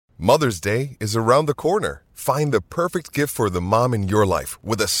Mother's Day is around the corner. Find the perfect gift for the mom in your life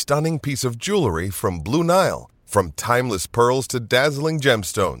with a stunning piece of jewelry from Blue Nile. From timeless pearls to dazzling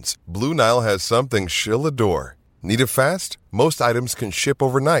gemstones, Blue Nile has something she'll adore. Need it fast? Most items can ship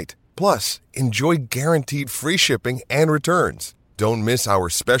overnight. Plus, enjoy guaranteed free shipping and returns. Don't miss our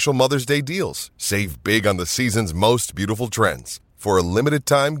special Mother's Day deals. Save big on the season's most beautiful trends. For a limited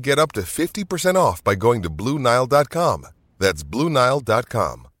time, get up to 50% off by going to BlueNile.com. That's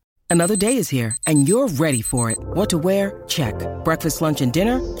BlueNile.com. Another day is here, and you're ready for it. What to wear? Check. Breakfast, lunch, and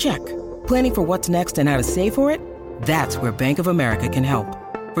dinner? Check. Planning for what's next and how to save for it? That's where Bank of America can help.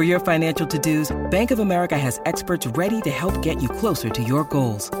 For your financial to-dos, Bank of America has experts ready to help get you closer to your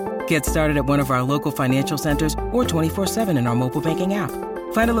goals. Get started at one of our local financial centers or 24/7 in our mobile banking app.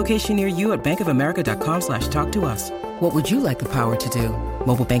 Find a location near you at bankofamerica.com/talktous. What would you like the power to do?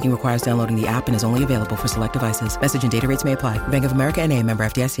 Mobile banking requires downloading the app and is only available for select devices. Message and data rates may apply. Bank of America N.A., member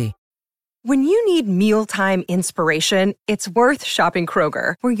FDIC. When you need mealtime inspiration, it's worth shopping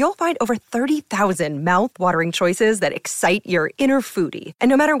Kroger, where you'll find over 30,000 mouth-watering choices that excite your inner foodie. And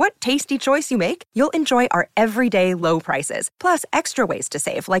no matter what tasty choice you make, you'll enjoy our everyday low prices, plus extra ways to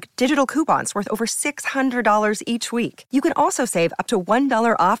save, like digital coupons worth over $600 each week. You can also save up to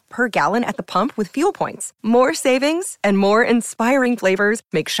 $1 off per gallon at the pump with fuel points. More savings and more inspiring flavors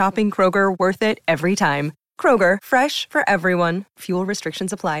make shopping Kroger worth it every time. Kroger, fresh for everyone. Fuel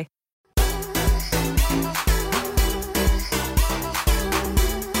restrictions apply.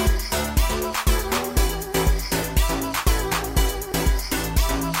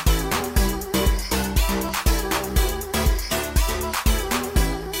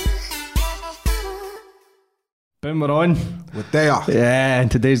 Boom, we're on. We're there. Yeah, and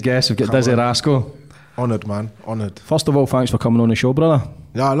today's guest, we've got Dizzy Rascal. Honoured, man. Honoured. First of all, thanks for coming on the show, brother.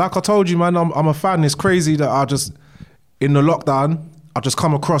 Yeah, like I told you, man, I'm a fan. It's crazy that I just, in the lockdown, I just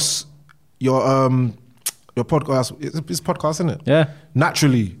come across your podcast. It's podcast, isn't it? Yeah.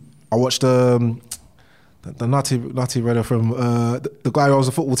 Naturally, I watched the nutty brother from the guy who owns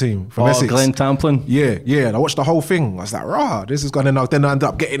the football team from Essex. Glenn Tamplin. Yeah. And I watched the whole thing. I was like, rah, this is gonna. Then I ended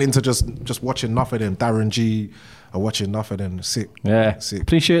up getting into just watching enough of them. Darren G. Watching enough of them. Sick. Yeah. Sick.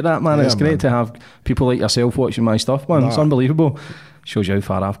 Appreciate that, man. Yeah, it's great man. to have people like yourself watching my stuff, man. It's unbelievable. Shows you how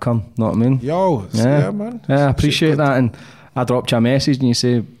far I've come. Know what I mean? Yo. Yeah, man. Yeah, I appreciate that. And I dropped you a message and you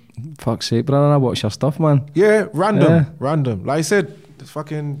say, fuck's sake, brother, I watch your stuff, man. Yeah, random. Like I said,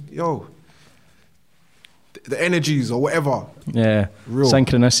 fucking, the energies or whatever. Yeah. Real.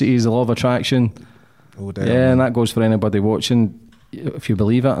 Synchronicities, the law of attraction. All day, yeah, man. and that goes for anybody watching. If you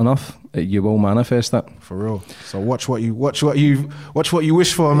believe it enough, you will manifest it. For real. So watch what you wish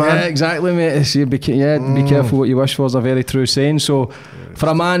for, man. Yeah, exactly, mate. So be careful what you wish for is a very true saying. So, for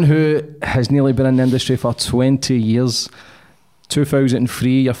a man who has nearly been in the industry for 20 years,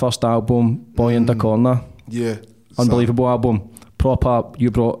 2003, your first album, Boy in the Corner. Yeah. Unbelievable album. Proper.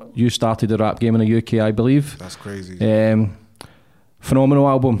 You started the rap game in the UK, I believe. That's crazy. Phenomenal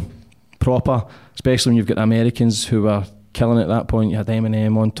album. Proper. Especially when you've got the Americans who were killing it at that point. You had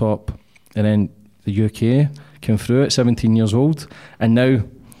Eminem on top, and then the UK came through at 17 years old, and now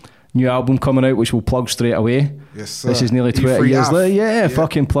new album coming out which we'll plug straight away. Yes, sir. This is nearly 20 years later. Yeah,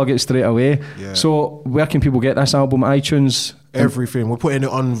 fucking plug it straight away. Yeah. So where can people get this album? iTunes? Everything. We're putting it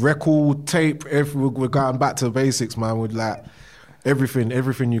on record, tape. We're going back to basics, man. With like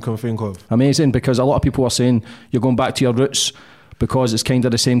everything you can think of. Amazing, because a lot of people are saying you're going back to your roots because it's kind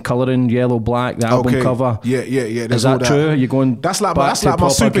of the same colouring, yellow, black, the album cover. Yeah. Is that true? You're going That's like back my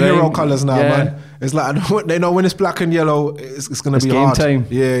superhero colours now, yeah. man. It's like, they know when it's black and yellow, it's going to be game hard. time.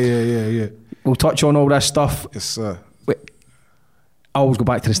 Yeah. We'll touch on all this stuff. Yes, sir. Wait, I always go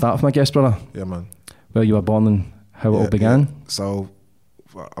back to the start of my guest, brother. Yeah, man. Where you were born and how it all began. Yeah. So,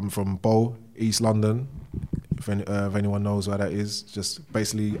 I'm from Bow, East London. If anyone knows where that is, just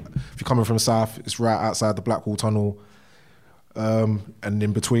basically, if you're coming from south, it's right outside the Blackwall Tunnel. And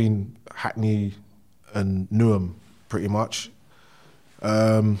in between Hackney and Newham, pretty much.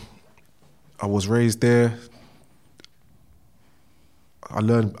 I was raised there. I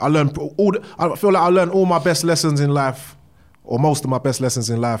feel like I learned all my best lessons in life, or most of my best lessons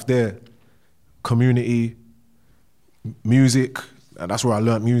in life there. Community, music, and that's where I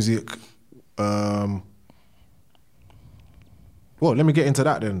learned music. Well, let me get into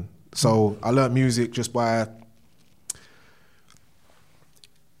that then. So I learned music just by,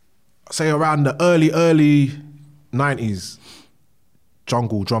 say, around the early 90s,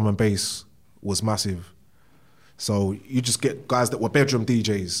 jungle drum and bass was massive. So you just get guys that were bedroom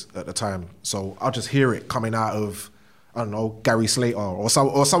DJs at the time. So I'll just hear it coming out of, I don't know, Gary Slater or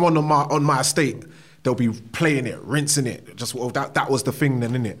someone on my estate they'll be playing it, rinsing it. Just that was the thing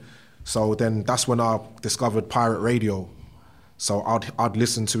then, innit? So then that's when I discovered pirate radio. So I'd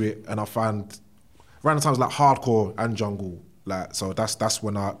listen to it, and I found around the times like hardcore and jungle. Like, so that's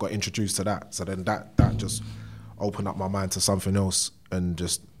when I got introduced to that. So then that just opened up my mind to something else, and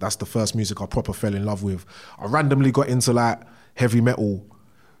just that's the first music I proper fell in love with. I randomly got into like heavy metal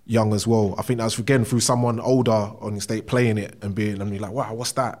young as well. I think that was again through someone older on the estate playing it and being like, wow,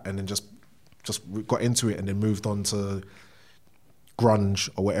 what's that? And then just got into it, and then moved on to grunge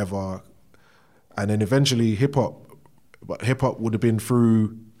or whatever, and then eventually hip hop. But hip hop would have been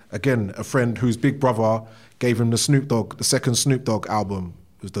through, again, a friend whose big brother gave him the second Snoop Dogg album.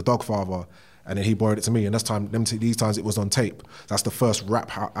 It was the Dogfather, and then he borrowed it to me. And these times it was on tape. That's the first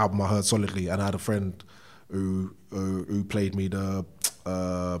rap album I heard solidly. And I had a friend who played me the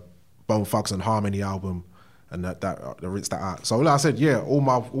Bone Thugs and Harmony album, and that rinsed that out. So like I said, yeah, all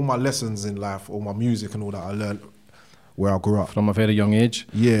my lessons in life, all my music and all that I learned where I grew up from a very young age.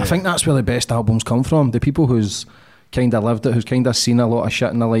 Yeah, I think that's where the best albums come from. The people who's kind of lived it, who's kind of seen a lot of shit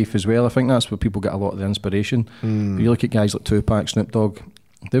in their life as well. I think that's where people get a lot of the inspiration. If you look at guys like Tupac, Snoop Dogg,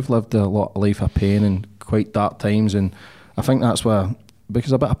 they've lived a lot of life of pain and quite dark times, and I think that's where,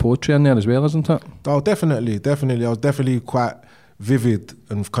 because a bit of poetry in there as well, isn't it? Oh, definitely. I was definitely quite vivid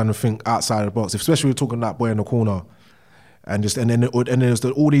and kind of think outside the box, especially when we're talking that Boy in the Corner, and then there's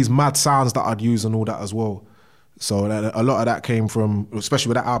all these mad sounds that I'd use and all that as well. So a lot of that came from, especially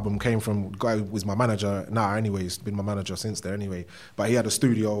with that album, came from a guy who was my manager now anyway. He's been my manager since then anyway. But he had a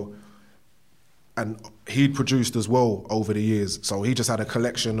studio, and he'd produced as well over the years. So he just had a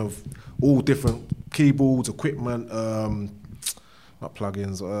collection of all different keyboards, equipment, not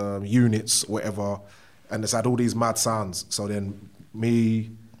plugins, units, whatever. And it's had all these mad sounds. So then me,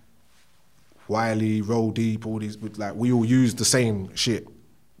 Wiley, Roll Deep, all these, like, we all used the same shit.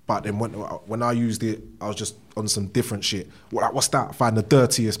 But then when I used it, I was just on some different shit. What's that? Find the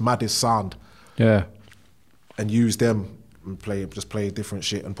dirtiest, maddest sound. Yeah. And use them and play different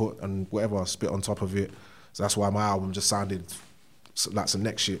shit and put and whatever, spit on top of it. So that's why my album just sounded like some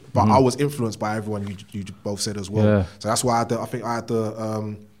next shit. But I was influenced by everyone you both said as well. Yeah. So that's why I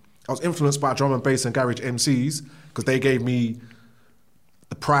was influenced by drum and bass and garage MCs, because they gave me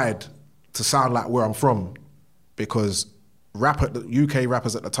the pride to sound like where I'm from, because UK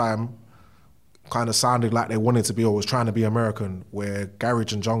rappers at the time kind of sounded like they wanted to be or was trying to be American, where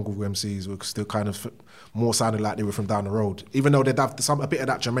garage and jungle MCs were still kind of more sounded like they were from down the road. Even though they'd have a bit of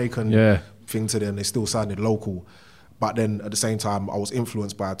that Jamaican thing to them, they still sounded local. But then at the same time, I was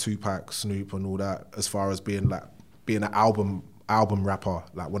influenced by Tupac, Snoop and all that, as far as being an album rapper,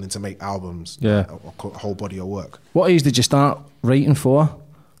 like wanting to make albums, a whole body of work. What age did you start writing for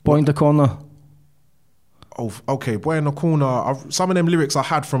Boy in the Corner? Oh, okay, Boy in the Corner, some of them lyrics I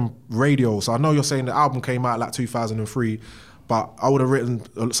had from radio, so I know you're saying the album came out like 2003, but I would have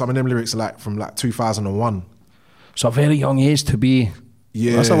written some of them lyrics from 2001. So a very young age to be,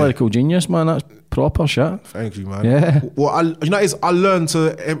 that's a lyrical genius, man, that's proper shit. Thank you, man. Yeah. Well, I learned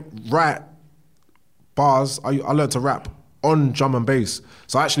to write bars, I learned to rap on drum and bass,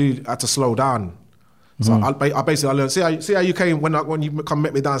 so I actually had to slow down. So I basically learned, see how you came when you come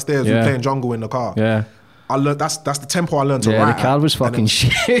met me downstairs, we were playing jungle in the car. Yeah. I learned that's the tempo I learned to write. The car was fucking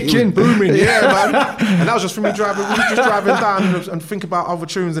shaking. It was booming, man. And that was just for me driving. We were just driving down and think about other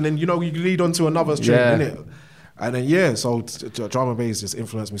tunes, and then you lead on to another train, innit? And then so drum and bass just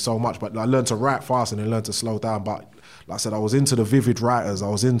influenced me so much. But I learned to write fast and then learned to slow down. But like I said, I was into the vivid writers. I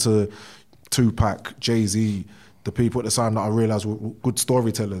was into Tupac, Jay-Z, the people at the time that I realised were good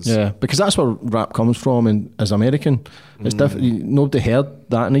storytellers. Yeah, because that's where rap comes from, and as American, it's different. Nobody heard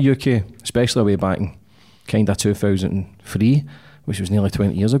that in the UK, especially way back in kind of 2003, which was nearly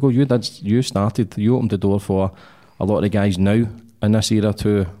 20 years ago. You opened the door for a lot of the guys now in this era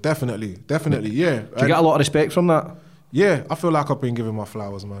too. Definitely, yeah. Do you get a lot of respect from that? Yeah, I feel like I've been given my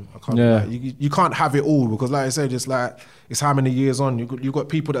flowers, man. I can't you can't have it all, because like I said, it's how many years on. You got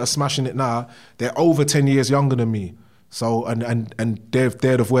people that are smashing it now. They're over 10 years younger than me. So and they're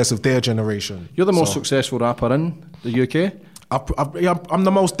the voice of their generation. You're the most successful rapper in the UK. I'm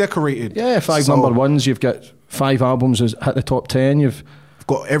the most decorated. Yeah, 5 number ones. You've got 5 albums hit the top 10. You've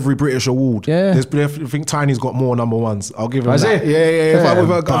got every British award. Yeah. I think Tiny's got more number ones. I'll give him Has that. He? Yeah.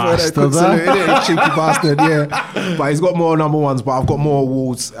 Cheeky bastard, yeah. But he's got more number ones, but I've got more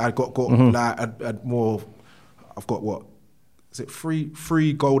awards. I've got more. I've got what? Is it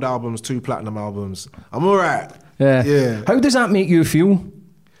 3 gold albums, 2 platinum albums? I'm all right. Yeah. How does that make you feel?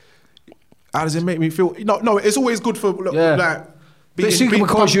 How does it make me feel? No, it's always good for like But see,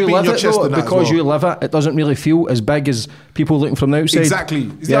 because you live it, though, because you live it, it doesn't really feel as big as people looking from the outside.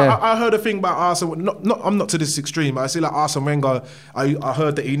 Exactly. Yeah. I heard a thing about Arsene. I'm not to this extreme. But I see like Arsene Wenger. I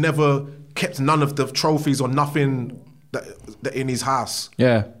heard that he never kept none of the trophies or nothing that in his house.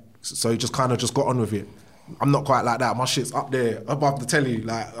 Yeah. So he just kind of just got on with it. I'm not quite like that. My shit's up there above the telly,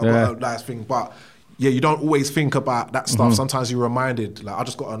 like about a nice thing. But yeah, you don't always think about that stuff. Sometimes you're reminded. Like I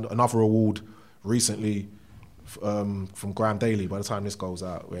just got another award recently from Graham Daly. By the time this goes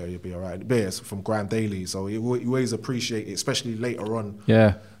out, where you'll be alright. But it's from Graham Daly, so you always appreciate it, especially later on.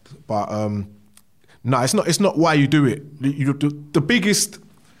 Yeah. But no, it's not why you do it. The biggest.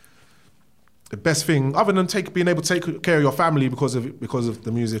 The best thing, other than being able to take care of your family because of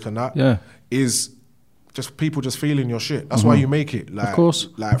the music and that, is just people just feeling your shit. That's why you make it. Like, of course.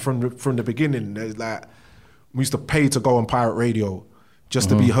 Like from the beginning, there's like we used to pay to go on pirate radio just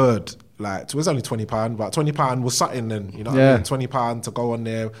to be heard. Like it was only £20, but £20 was something then. You know what I mean? £20 to go on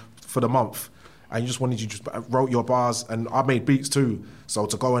there for the month. And you just wanted, you just wrote your bars, and I made beats too. So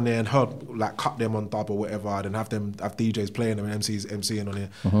to go in there and like cut them on dub or whatever, and have DJs playing them and MCs MCing on here.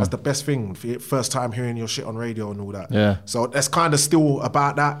 That's the best thing. First time hearing your shit on radio and all that. Yeah. So that's kind of still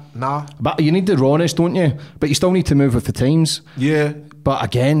about that now. But you need the rawness, don't you? But you still need to move with the times. Yeah. But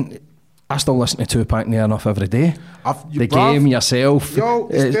again, I still listen to Tupac near enough every day. The Game, yourself. Yo,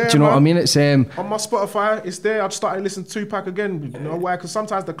 it's there, do you know what I mean? It's on my Spotify, it's there. I just started listening to Tupac again. You know why? Because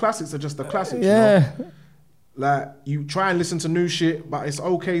sometimes the classics are just the classics. Yeah. You know? Like you try and listen to new shit, but it's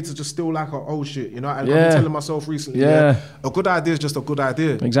okay to just still like old shit. You know, I've been telling myself recently. A good idea is just a good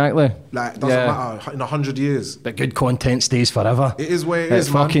idea. Exactly. Like it doesn't matter in 100 years. But good content stays forever. It is where it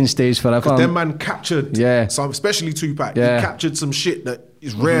is, man. It fucking stays forever. Because them man captured. Some, especially Tupac. He captured some shit that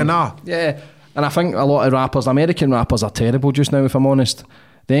is rare now. Yeah. And I think a lot of rappers, American rappers, are terrible just now, if I'm honest.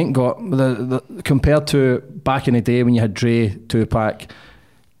 They ain't got the compared to back in the day when you had Dre, Tupac,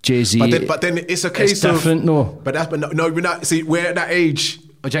 Jay-Z. But then it's a case it's different, no. But we're not. See, we're at that age.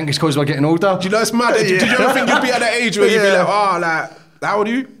 I think it's because we're getting older. Do you know it's mad? Do you ever think you'd be at that age where you'd be like, how old are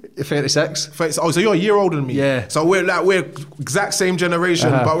you? 36. Oh, so you're a year older than me. Yeah. So we're exact same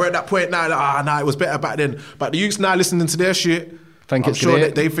generation, but we're at that point now. Like, it was better back then. But the youths now listening to their shit. I'm sure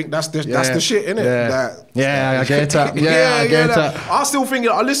that they think that's the shit, innit? I get it. I get it. I still think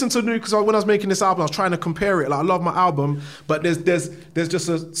I listened to new because when I was making this album, I was trying to compare it. Like I love my album, but there's just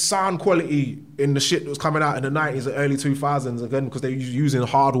a sound quality in the shit that was coming out in the 90s and early 2000s again because they were using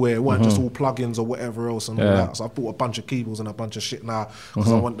hardware, it weren't just all plugins or whatever else and all that. So I bought a bunch of keyboards and a bunch of shit now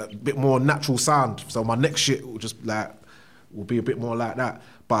because I want a bit more natural sound. So my next shit will be a bit more like that,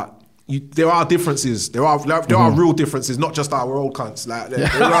 but. There are differences. There are real differences, not just we're old cunts. Like, you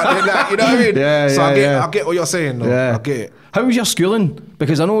know what I mean? So I get what you're saying, though. I get it. How was your schooling?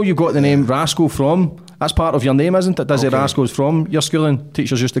 Because I know you got the name Rascal from. That's part of your name, isn't it? Dizzy Rascal's from your schooling.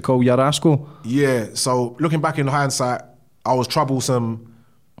 Teachers used to call you Rascal. Yeah. So looking back in hindsight, I was troublesome,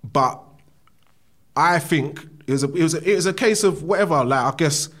 but I think it was a case of whatever. Like I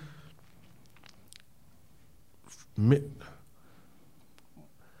guess.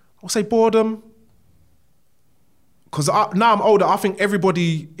 I'll say boredom, because now I'm older. I think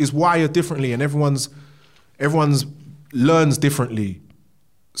everybody is wired differently, and everyone's learns differently.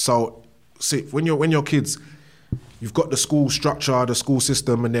 So, see, when you're kids, you've got the school structure, the school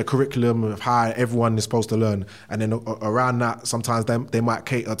system, and their curriculum of how everyone is supposed to learn. And then around that, sometimes they might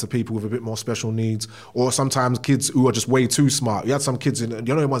cater to people with a bit more special needs, or sometimes kids who are just way too smart. You had some kids,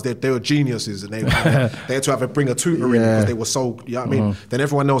 the ones they were geniuses, and they had to bring a tutor in because they were so, you know what I mean? Then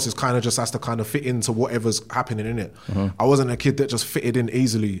everyone else is kind of just has to kind of fit into whatever's happening in it. I wasn't a kid that just fitted in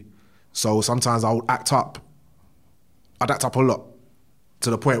easily. So sometimes I would act up. I'd act up a lot. To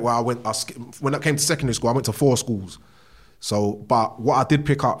the point where when I came to secondary school, I went to 4 schools. So, but what I did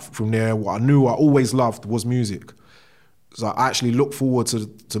pick up from there, what I knew I always loved was music. So I actually looked forward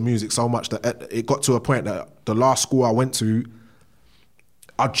to music so much that it got to a point that the last school I went to,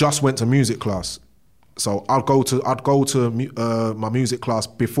 I just went to music class. So I'd go to my music class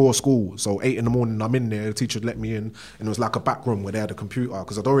before school. So 8 a.m, I'm in there. The teacher would let me in, and it was like a back room where they had a computer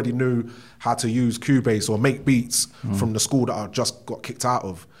because I'd already knew how to use Cubase or make beats from the school that I just got kicked out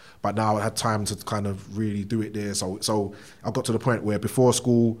of. But now I had time to kind of really do it there. So I got to the point where before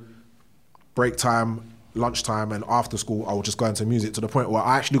school, break time, lunchtime, and after school, I would just go into music to the point where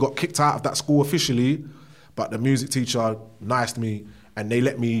I actually got kicked out of that school officially. But the music teacher niced me, and they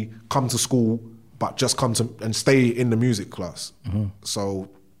let me come to school. But just come to and stay in the music class. So,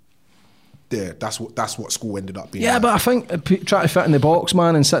 yeah, that's what school ended up being. Yeah, but I think trying to fit in the box,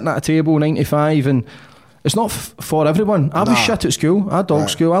 man, and sitting at a table 9 to 5, and It's not for everyone. I was shit at school. I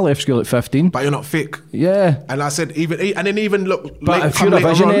dogged school. I left school at 15. But you're not thick. Yeah. And I said, even look. But if you're a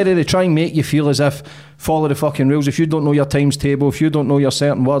visionary, they try and make you feel as if follow the fucking rules. If you don't know your times table, if you don't know your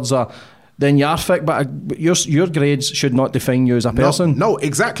certain words, then you are thick. But your grades should not define you as a person. No,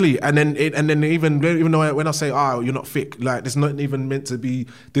 exactly. And then even though when I say, you're not thick, like it's not even meant to be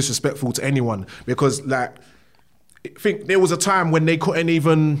disrespectful to anyone, because like I think there was a time when they didn't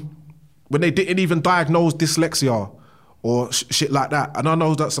even diagnose dyslexia or shit like that. And I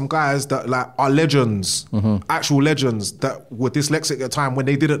know that some guys that like are legends, actual legends that were dyslexic at a time when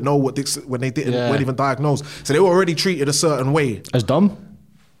they didn't know weren't even diagnosed. So they were already treated a certain way. As dumb?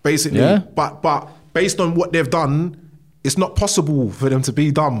 Basically. Yeah. But based on what they've done, it's not possible for them to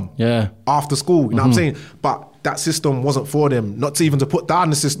be dumb after school. You know what I'm saying? But that system wasn't for them, not to even to put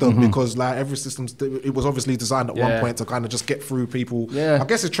down the system, because like every system, it was obviously designed at one point to kind of just get through people. Yeah. I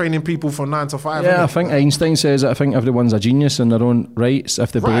guess it's training people from 9 to 5. Yeah, I think Einstein says that I think everyone's a genius in their own rights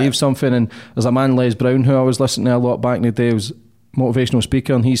if they believe something. And there's a man, Les Brown, who I was listening to a lot back in the day, who was a motivational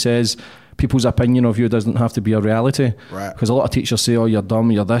speaker, and he says people's opinion of you doesn't have to be a reality. Right. Because a lot of teachers say, you're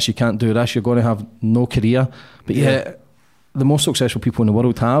dumb, you're this, you can't do this, you're going to have no career. But the most successful people in the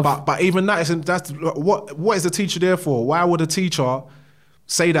world have. But even that's what is the teacher there for? Why would a teacher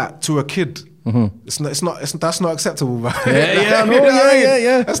say that to a kid? That's not acceptable, man.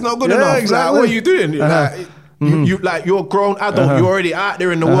 Yeah. That's not good enough. Exactly. Like, what are you doing? Like, you're a grown adult. You're already out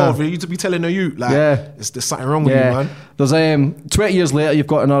there in the world. For you to be telling a youth, like, there's something wrong with you, man. There's 20 years later, you've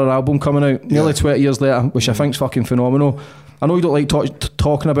got another album coming out. Nearly 20 years later, which I think's fucking phenomenal. I know you don't like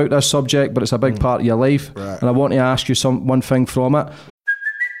talking about this subject, but it's a big part of your life. Right. And I want to ask you one thing from it.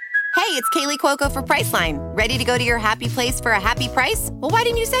 Hey, it's Kaylee Cuoco for Priceline. Ready to go to your happy place for a happy price? Well, why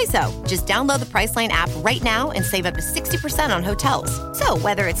didn't you say so? Just download the Priceline app right now and save up to 60% on hotels. So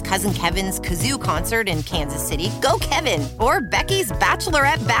whether it's Cousin Kevin's Kazoo Concert in Kansas City, go Kevin, or Becky's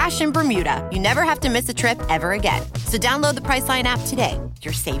Bachelorette Bash in Bermuda, you never have to miss a trip ever again. So download the Priceline app today.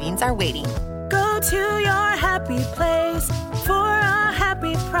 Your savings are waiting. Go to your happy place for a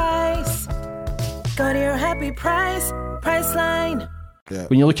happy price. Go to your happy price, Priceline. Yeah.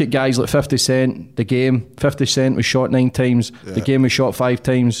 When you look at guys like 50 Cent, The Game, 50 Cent was shot 9 times, The Game was shot 5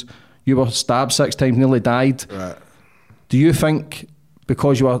 times, you were stabbed 6 times, nearly died. Right. Do you think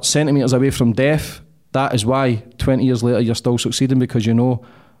because you are centimetres away from death, that is why 20 years later you're still succeeding, because you know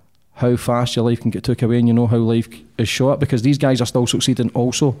how fast your life can get took away and you know how life is short? Because these guys are still succeeding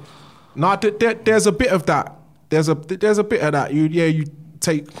also. No, there's a bit of that. There's a bit of that. You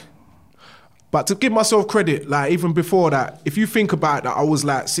take. But to give myself credit, like even before that, if you think about that, I was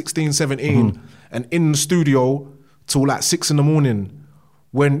like 16, 17 and in the studio till like 6 a.m.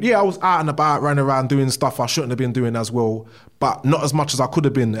 when, I was out and about, running around doing stuff I shouldn't have been doing as well, but not as much as I could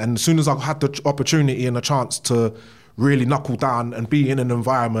have been. And as soon as I had the opportunity and the chance to really knuckle down and be in an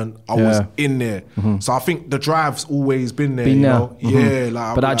environment, I was in there. So I think the drive's always been there. You know? Yeah.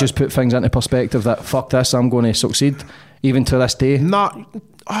 Like, but that just put things into perspective that, fuck this, I'm going to succeed, even to this day.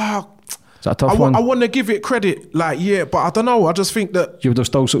 Is that a tough one? I want to give it credit, but I don't know. I just think that you would have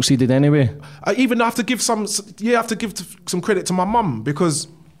still succeeded anyway. I even have to give some credit to my mum, because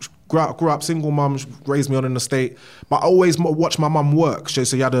grew up single mum, raised me on an estate. But I always watched my mum work. So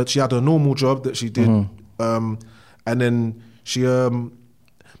she had a normal job that she did, and then she mum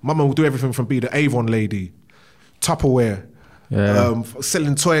would do everything from be the Avon lady, Tupperware.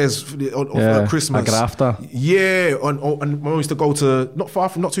 Selling toys for Christmas. A grafter. Yeah, and I used to go to not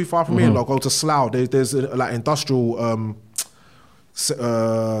too far from here. I'll go to Slough. There's like industrial. What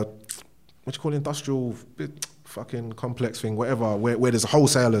do you call it? Industrial fucking complex thing, whatever. Where there's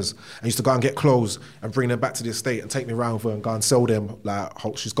wholesalers. I used to go and get clothes and bring them back to the estate and take me around with her and go and sell them. Like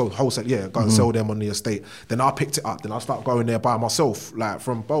she's go wholesale. Yeah, go and sell them on the estate. Then I picked it up. Then I started going there by myself. Like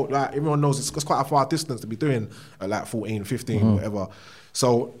from both. Like everyone knows it's quite a far distance to be doing at like 14, 15, whatever.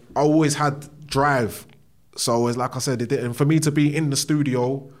 So I always had drive. So it's like I said, and for me to be in the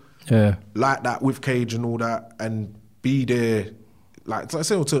studio, like that with Cage and all that, and be there. Like I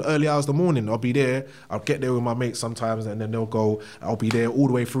said, until early hours of the morning, I'll be there. I'll get there with my mates sometimes, and then they'll go. I'll be there all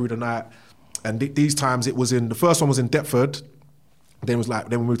the way through the night. And these times, it was the first one was in Deptford. Then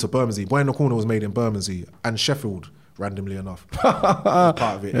we moved to Bermondsey. Boy in the Corner was made in Bermondsey and Sheffield, randomly enough. Part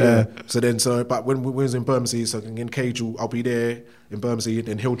of it, yeah. But when we was in Bermondsey, so in Cage, I'll be there in Bermondsey,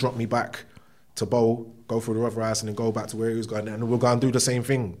 then he'll drop me back to Bow, go through the other house, and then go back to where he was going, and we'll go and do the same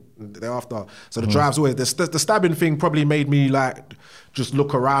thing thereafter. So the drive's always the stabbing thing probably made me like just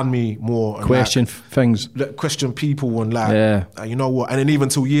look around me more and question things, question people, and you know what. And then even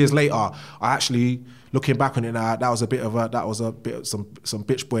till years later, I actually looking back on it now, that was a bit of some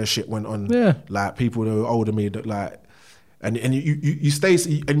bitch boy shit went on. Yeah. Like people who were older than me that like, and you stay,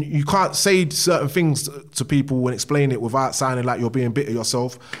 and you can't say certain things to people and explain it without sounding like you're being bitter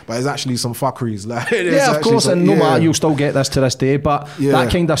yourself, but it's actually some fuckeries. Like, yeah, of course, and no matter, you'll still get this to this day, but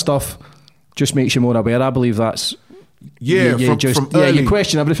that kind of stuff just makes you more aware. I believe that's from early. You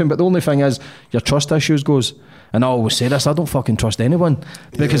question everything, but the only thing is your trust issues goes. And I always say this, I don't fucking trust anyone,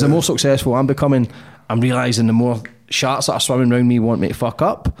 because the more successful I'm becoming, I'm realising the more sharks that are swimming around me want me to fuck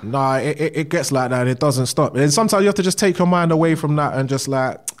up. Nah, it gets like that and it doesn't stop. And sometimes you have to just take your mind away from that and just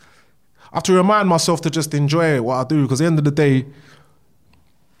like, I have to remind myself to just enjoy what I do, because at the end of the day,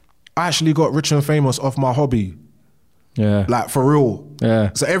 I actually got rich and famous off my hobby. Yeah. Like for real.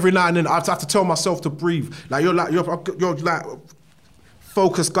 Yeah. So every now and then I have to tell myself to breathe. Like you're like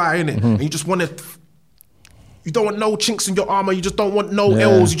focused guy, innit? Mm-hmm. And you just want to, you don't want no chinks in your armor, you just don't want no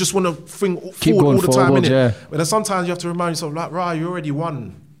L's, you just want to think forward all the time, innit? Yeah. But then sometimes you have to remind yourself, like, right, you already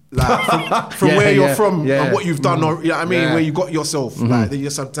won. Like from where you're from and what you've done, or you know what I mean, where you got yourself. Like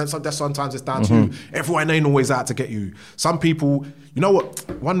sometimes it's down to you. Everyone ain't always out to get you. Some people, you know what?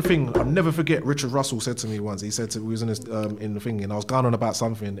 One thing I'll never forget. Richard Russell said to me once. He said we was in this in the thing, and I was going on about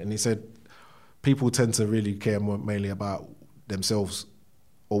something, and he said people tend to really care more mainly about themselves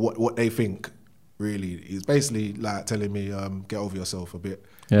or what they think. Really, he's basically like telling me, get over yourself a bit.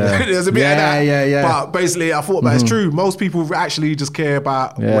 Yeah. There's a bit of that. Yeah. But basically, I thought about it's true. Most people actually just care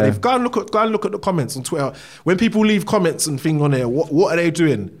about what they've go and look at the comments on Twitter. When people leave comments and things on there, what are they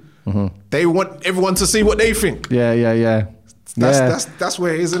doing? They want everyone to see what they think. Yeah. That's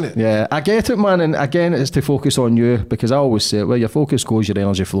where it is, isn't it? Yeah, I get it, man. And again, it's to focus on you, because I always say, where your focus goes, your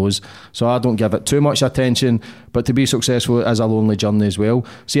energy flows. So I don't give it too much attention. But to be successful is a lonely journey as well.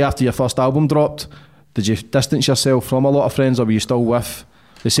 See, after your first album dropped, did you distance yourself from a lot of friends, or were you still with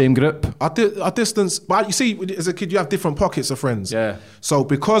the same group? I distance, but you see, as a kid, you have different pockets of friends. Yeah. So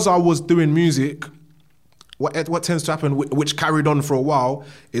because I was doing music, what tends to happen, which carried on for a while,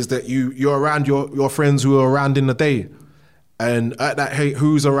 is that you're around your friends who are around in the day. And at that, hey,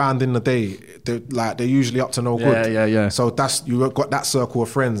 who's around in the day? They're usually up to no good. Yeah. So you've got that circle of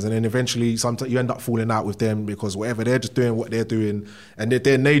friends, and then eventually, sometimes you end up falling out with them because whatever they're just doing, what they're doing, and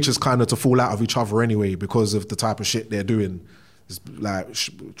their nature's kind of to fall out of each other anyway because of the type of shit they're doing. It's like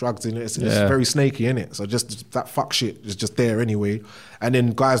drugs in it. It's very snaky, innit? So just that fuck shit is just there anyway. And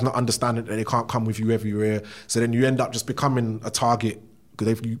then guys not understanding that they can't come with you everywhere. So then you end up just becoming a target.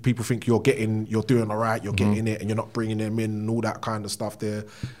 Because people think you're doing all right, you're getting it, and you're not bringing them in and all that kind of stuff there.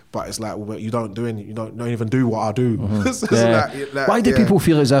 But it's like, well, you don't even do what I do. Why do people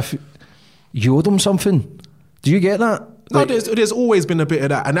feel as if you owe them something? Do you get that? No, there's always been a bit of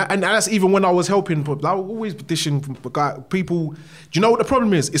that, and that's even when I was helping. I was always dishing people. Do you know what the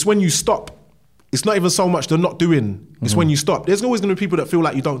problem is? It's when you stop. It's not even so much the not doing. It's when you stop. There's always going to be people that feel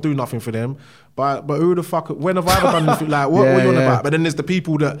like you don't do nothing for them. But who the fuck? When have I ever done anything? Like what are you on about? But then there's the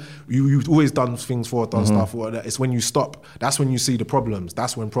people that you've always done things for, done stuff for. It's when you stop. That's when you see the problems.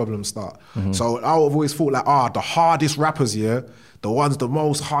 That's when problems start. So I've always thought like, the hardest rappers, the ones the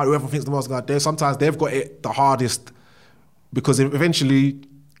most hard. Whoever thinks the most hard. Sometimes they've got it the hardest, because eventually,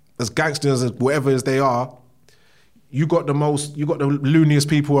 as gangsters, as whatever as they are, you got the looniest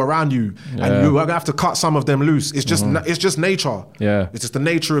people around you, and you're gonna have to cut some of them loose. It's just it's just nature. Yeah, it's just the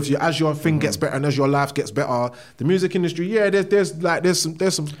nature of you. As your thing gets better and as your life gets better, the music industry, there's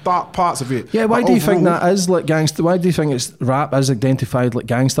some dark parts of it. Yeah, why do you think that is like gangster? Why do you think it's rap is identified like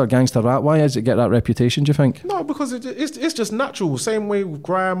gangster rap? Why does it get that reputation? Do you think? No, because it's just natural. Same way with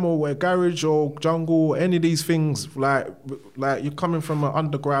grime or garage or jungle, any of these things. Like you're coming from an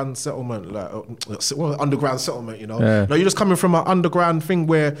underground settlement, underground settlement, you know. Yeah. No, you're just coming from an underground thing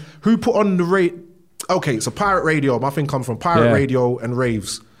where who put on the rate? Okay, so pirate radio. My thing comes from pirate radio and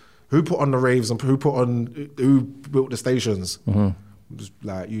raves. Who put on the raves and who built the stations? Just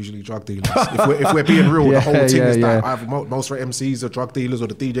like usually drug dealers. if we're being real, the whole thing is that either most MCs are drug dealers or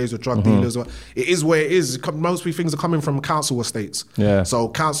the DJs are drug dealers. Or it is where it is. Most things are coming from council estates. Yeah. So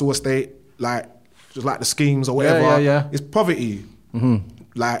council estate, just like the schemes or whatever, it's poverty.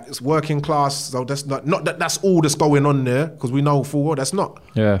 Like it's working class, so that's not that that's all that's going on there, because we know full well that's not.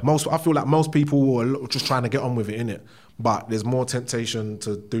 Yeah. I feel like most people are just trying to get on with it, innit? But there's more temptation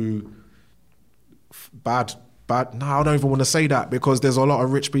to do bad. No, I don't even want to say that, because there's a lot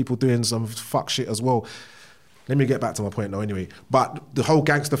of rich people doing some fuck shit as well. Let me get back to my point though anyway. But the whole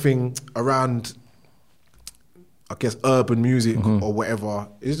gangster thing around, I guess, urban music or whatever,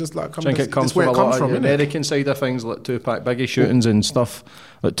 it's just like I think it comes from a lot of the American side of things, like Tupac, Biggie shootings and stuff.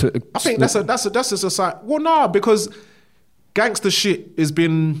 I think that's a society. Well, no, because gangster shit has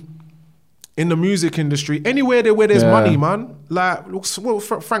been in the music industry, anywhere where there's money, man. Like, look what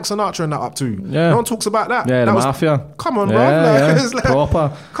Frank Sinatra and that up to. Yeah. No one talks about that. Yeah, that the mafia. Come on, Yeah, bro. Like, yeah. it's like,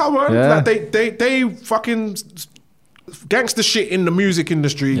 Proper. Come on. Yeah. Like, they fucking gangster shit in the music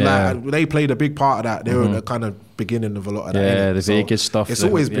industry. Yeah. Like, they played a big part of that. They were the kind of beginning of a lot of that. Yeah, innit? the So Vegas stuff. It's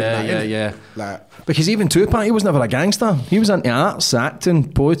always been that. Yeah, innit? yeah. Like, Because even Tupac, he was never a gangster. He was into arts,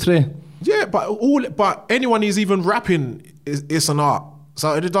 acting, poetry. yeah, but anyone who's even rapping it's an art.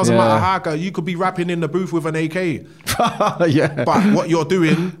 So it doesn't Yeah. matter how you could be rapping in the booth with an AK. Yeah. But what you're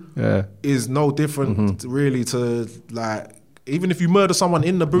doing Yeah. is no different really to, like, even if you murder someone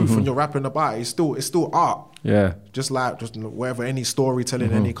in the booth and you're rapping about it, it's still art. Yeah. Just wherever, any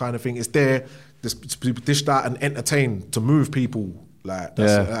storytelling, any kind of thing, it's there to be dished out and entertained, to move people. Like,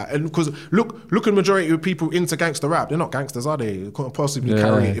 that's and because look at majority of people into gangster rap, they're not gangsters, are they? They couldn't possibly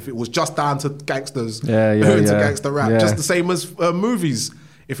carry it if it was just down to gangsters who into gangster rap. Yeah. Just the same as movies.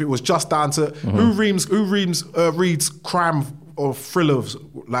 If it was just down to who reads crime or thrillers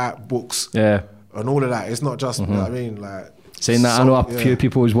like books, Yeah. and all of that. It's not just. You know what I mean, like. Saying that, I know a few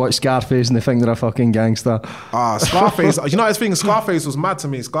people who's watched Scarface and they think they're a fucking gangster. Scarface. You know, this thing, Scarface was mad to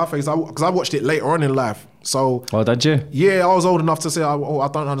me. Scarface, because I watched it later on in life. So. Oh, did you? Yeah, I was old enough to say, I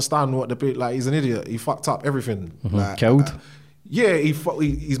don't understand what the bit. Like, he's an idiot. He fucked up everything. Like, Killed. Yeah,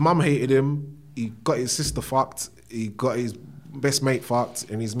 his mum hated him. He got his sister fucked. He got his best mate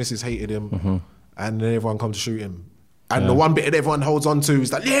fucked, and his missus hated him. And then everyone come to shoot him. And the one bit that everyone holds on to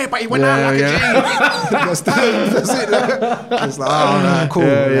is like, yeah, but he went out like a G. That's it. It's like, oh, nah, cool.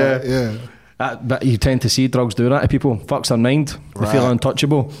 Yeah. But you tend to see drugs do that to people. Fucks their mind. They feel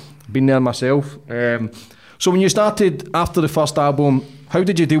untouchable. Been there myself. So when you started after the first album, how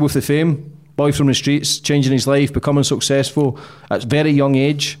did you deal with the fame? Boy from the streets, changing his life, becoming successful at a very young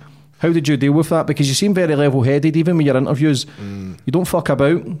age. How did you deal with that? Because you seem very level-headed, even with your interviews. You don't fuck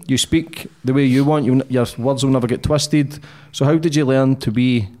about. You speak the way you want. Your words will never get twisted. So how did you learn to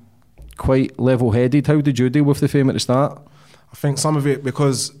be quite level-headed? How did you deal with the fame at the start? I think some of it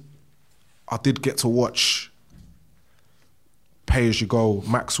because I did get to watch Pay As You Go,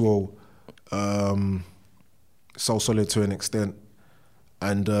 Maxwell, So Solid to an extent,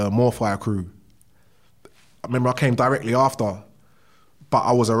 and More Fire Crew. I remember I came directly after, but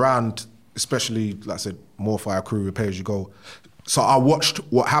I was around, especially, like I said, More Fire Crew with Pay As You Go. So I watched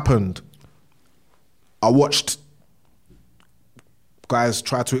what happened. I watched guys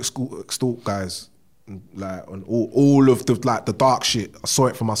try to extort guys, like, and all of the dark shit. I saw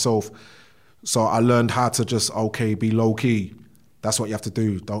it for myself. So I learned how to just, be low key. That's what you have to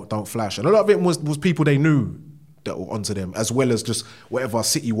do. Don't flash. And a lot of it was people they knew that were onto them, as well as just whatever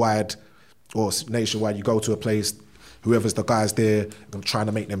citywide or nationwide, you go to a place, whoever's the guys there, trying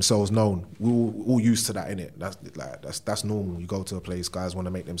to make themselves known. We're all used to that, innit? That's normal. You go to a place, guys want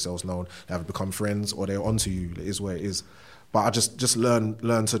to make themselves known. They have become friends or they're onto you. It is where it is. But I just learn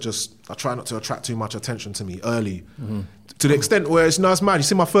to I try not to attract too much attention to me early. To the extent where it's mad. You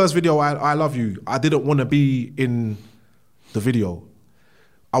see my first video, I Love You, I didn't want to be in the video.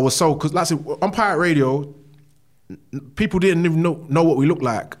 I was because like I said, on Pirate Radio, people didn't even know what we looked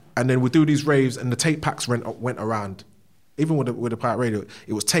like. And then we'd do these raves and the tape packs went around. Even with the Pirate Radio,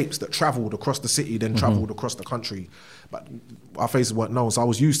 it was tapes that travelled across the city, then travelled across the country. But our faces weren't known, so I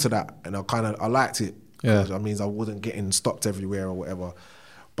was used to that, and I liked it. Yeah, that means I wasn't getting stopped everywhere or whatever.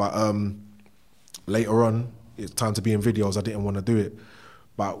 But later on, it's time to be in videos. I didn't want to do it,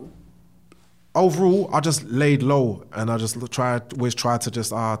 but overall, I just laid low, and I just always tried to just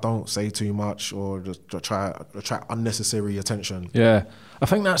don't say too much or just try to attract unnecessary attention. Yeah, I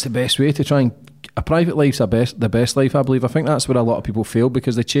think that's the best way to try and. A private life's the best life, I believe. I think that's where a lot of people fail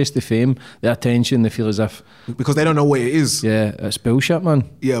because they chase the fame, the attention. They feel as if because they don't know what it is. Yeah, it's bullshit, man.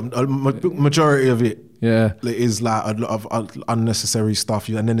 Yeah, a majority of it. Yeah, it is like a lot of unnecessary stuff.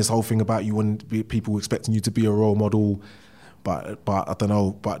 And then this whole thing about you and people expecting you to be a role model. But I don't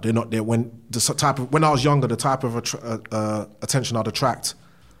know. But they're not there. When I was younger, the type of attention I'd attract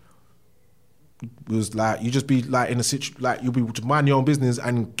was like you just be like in a like you'll be to mind your own business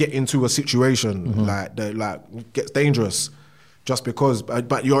and get into a situation like gets dangerous just because.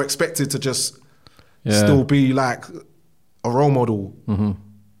 But you're expected to just still be like a role model.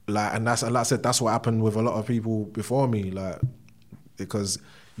 Like, and like I said, that's what happened with a lot of people before me. Like, because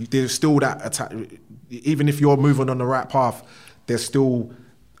there's still that attack. Even if you're moving on the right path, there's still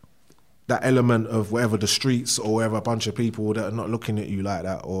that element of whatever the streets or whatever a bunch of people that are not looking at you like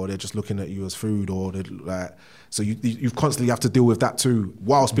that, or they're just looking at you as food, or like. So you constantly have to deal with that too,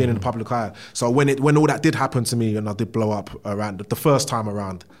 whilst being in the public eye. So when all that did happen to me and I did blow up around the first time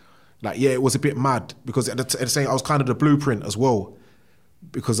around, like it was a bit mad because at the same I was kind of the blueprint as well.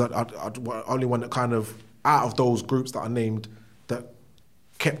 because I'd only one that kind of, out of those groups that I named, that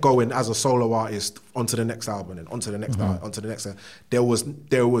kept going as a solo artist onto the next album and onto the next album, onto the next. There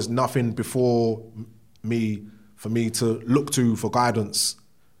was nothing before me for me to look to for guidance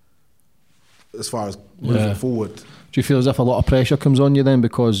as far as moving forward. Do you feel as if a lot of pressure comes on you then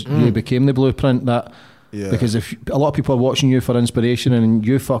because you became the blueprint? That because if a lot of people are watching you for inspiration and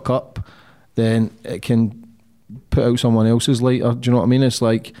you fuck up, then it can put out someone else's light. Or, do you know what I mean? It's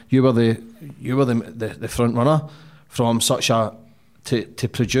like you were the front runner from such a to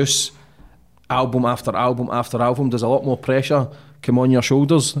produce album after album after album. There's a lot more pressure come on your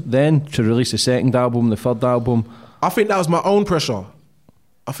shoulders then to release the second album, the third album. I think that was my own pressure.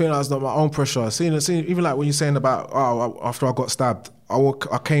 Seeing even like when you're saying about after I got stabbed,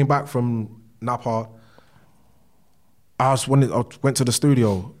 I came back from Napa. I went to the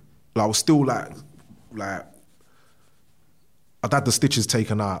studio. Like, I was still like I'd had the stitches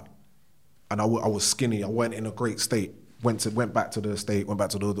taken out, and I was skinny. I weren't in a great state. Went back to the estate. Went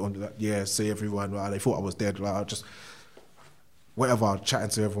back to see everyone. They thought I was dead. Like, I just whatever, chatting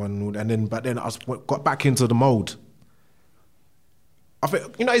to everyone, but then I got back into the mode. I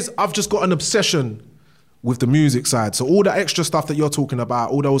think, I've just got an obsession with the music side. So all that extra stuff that you're talking about,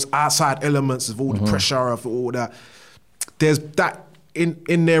 all those outside elements of all the pressure of all that, there's that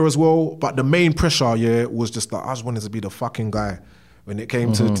in there as well. But the main pressure, was just like I just wanted to be the fucking guy. When it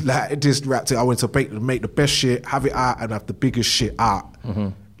came to like this rap, I wanted to make the best shit, have it out, and have the biggest shit out.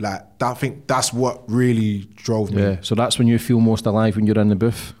 Like I think that's what really drove me. Yeah. So that's when you feel most alive, when you're in the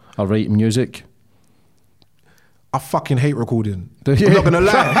booth or writing music. I fucking hate recording. I'm not gonna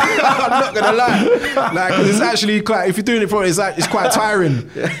lie. Like, 'cause it's actually quite, if you're doing it for it's quite tiring.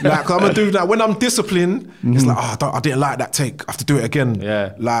 Like, I'm gonna do that when I'm disciplined. It's like, I didn't like that take. I have to do it again.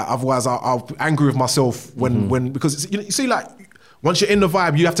 Yeah. Like, otherwise, I'll be angry with myself when because you see, like, once you're in the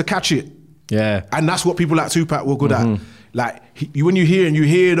vibe, you have to catch it. Yeah. And that's what people like Tupac were good at. Like, when you hear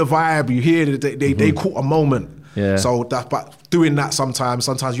the vibe, you hear they caught a moment. Yeah. So but doing that sometimes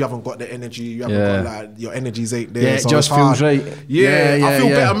you haven't got the energy, you haven't got like your energies ain't there. Yeah, so it just feels right. I feel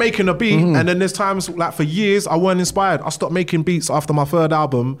better making a beat, and then there's times like for years I weren't inspired. I stopped making beats after my third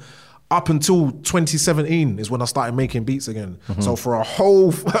album. Up until 2017 is when I started making beats again. So for a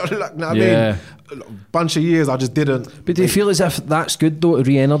whole bunch of years I just didn't. But do you feel as if that's good though, to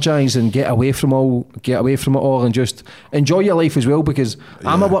re-energise and get away from it all and just enjoy your life as well? Because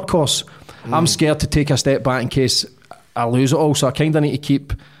I'm a workhorse. I'm scared to take a step back in case I lose it all. So I kind of need to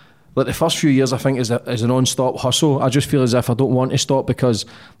keep, like, the first few years I think is a non-stop hustle. I just feel as if I don't want to stop because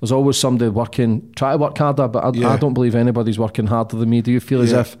there's always somebody try to work harder, but I don't believe anybody's working harder than me. Do you feel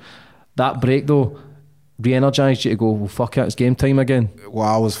as if that break though re-energised you to go, well, fuck it, it's game time again? Well,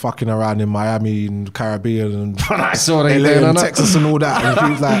 I was fucking around in Miami and Caribbean and Sorry, LA and Texas and all that, and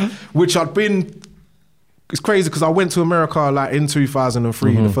things like, which I'd been. It's crazy because I went to America like in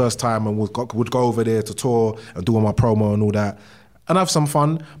 2003 the first time and would go over there to tour and do all my promo and all that and have some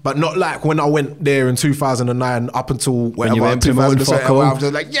fun, but not like when I went there in 2009 up until whatever, you went promoting for I was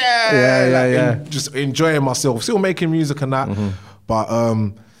just like just enjoying myself, still making music and that, but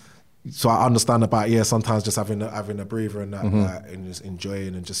so I understand about sometimes just having a breather and that and just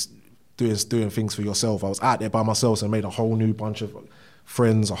enjoying and just doing things for yourself. I was out there by myself, so I made a whole new bunch of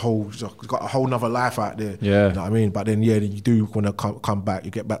friends, got a whole nother life out there. Yeah. You know what I mean? But then you do want to come back,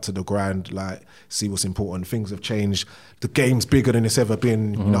 you get back to the grind, like see what's important. Things have changed. The game's bigger than it's ever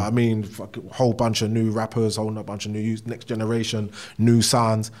been. You know what I mean? A whole bunch of new rappers, whole bunch of new next generation, new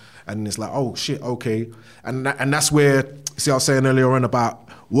sounds, and it's like, oh shit, okay. And that's where, see, I was saying earlier on about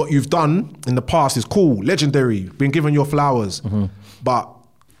what you've done in the past is cool, legendary, been given your flowers, but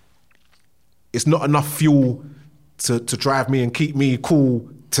it's not enough fuel to drive me and keep me cool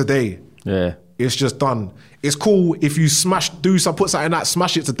today. Yeah. It's just done. It's cool if you put something out,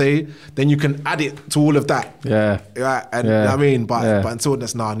 smash it today, then you can add it to all of that. Yeah. Right. And you know what I mean? But until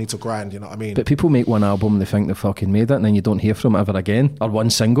that's I need to grind, you know what I mean? But people make one album, they think they fucking made it, and then you don't hear from it ever again. Or one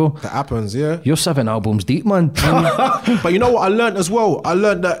single. That happens, yeah. You're 7 albums deep, man. But you know what I learned as well? I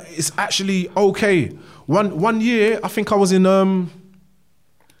learned that it's actually okay. One year, I think I was in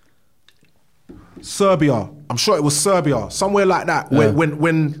Serbia. I'm sure it was Serbia, somewhere like that.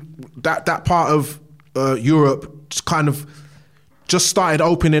 When that part of Europe just kind of just started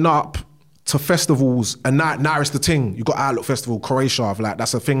opening up to festivals, and now it's the thing. You got Outlook Festival, Croatia, like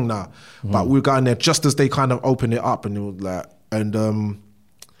that's a thing now. But we were going there just as they kind of opened it up, and it was like, and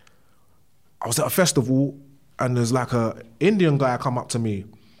I was at a festival, and there's like a Indian guy come up to me,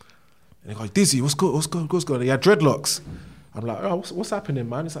 and he goes, "Dizzy, what's good? He had dreadlocks. I'm like, oh, what's happening,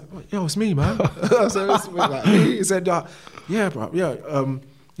 man? He's like, oh, yo, it's me, man. So it's like, he said, yeah, bro, yeah, you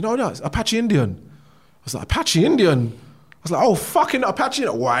know, no, it's Apache Indian. I was like, Apache Indian? I was like, oh, fucking Apache,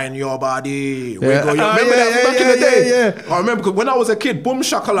 why in your body? Remember that back in the day? Yeah. I remember, because when I was a kid, Boom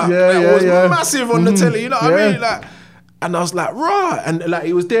Shakalaka, it was massive on the telly, you know what I mean? Like, and I was like, rah, and like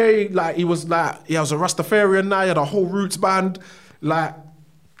he was there, like he was like, I was a Rastafarian now, he had a whole roots band, like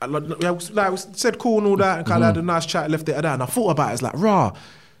said cool and all that, and kind of had a nice chat, left it at that, and I thought about it, it's like, rah,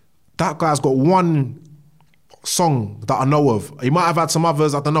 that guy's got one song that I know of. He might have had some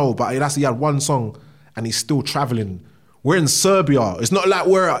others, I don't know, but he had one song, and he's still traveling. We're in Serbia. It's not like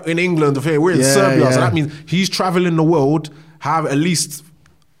we're in England. We're in Serbia, so that means he's traveling the world. Have at least,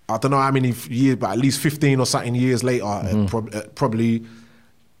 I don't know how many years, but at least 15 or something years later, probably.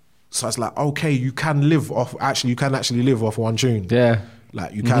 So it's like, okay, you can actually live off one tune. Yeah.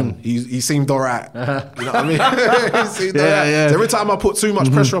 Like you can. He seemed alright. You know what I mean? He seemed alright. So every time I put too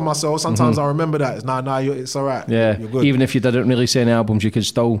much pressure on myself, sometimes I remember that. It's it's alright. Yeah. You're good. Even if you didn't release any albums, you could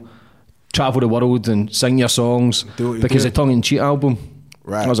still travel the world and sing your songs, because the Tongue in Cheek album,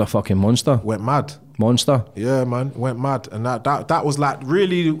 that was a fucking monster. Went mad. Monster. Yeah, man, went mad. And that was like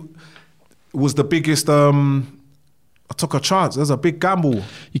really was the biggest, I took a chance. There's a big gamble.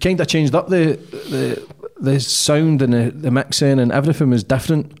 You kind of changed up the sound and the mixing, and everything was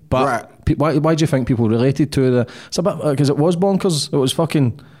different. But why do you think people related to it's a bit, because it was bonkers. It was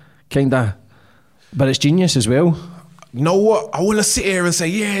fucking kind of, but it's genius as well. You know what? I want to sit here and say,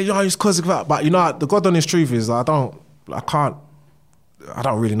 it's cause of that. But you know, the God honest truth is, I don't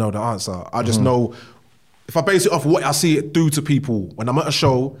really know the answer. I just know, if I base it off what I see it do to people when I'm at a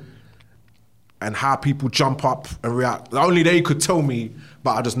show, and how people jump up and react. Only they could tell me,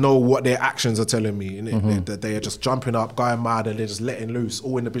 but I just know what their actions are telling me. That they are just jumping up, going mad, and they're just letting loose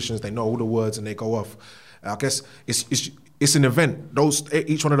all inhibitions. They know all the words and they go off. I guess it's an event.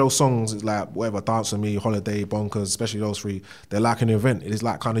 Each one of those songs is like whatever, Dance With Me, Holiday, Bonkers, especially those three. They're like an event. It is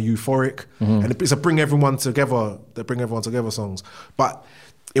like kind of euphoric, and it's a bring everyone together. They bring everyone together songs. But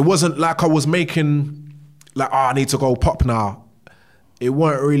it wasn't like I was making like, I need to go pop now. It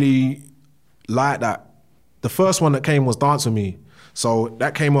weren't really like that. The first one that came was Dance With Me. So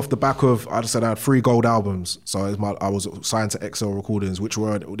that came off the back of, I just said I had 3 gold albums. So I was signed to XL Recordings, which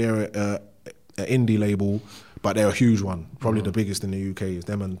they're an indie label, but they're a huge one. Probably the biggest in the UK. It's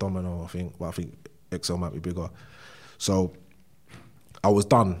them and Domino, I think. But I think XL might be bigger. So I was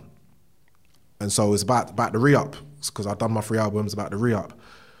done. And so it's about the re-up, because I'd done my 3 albums, about the re-up.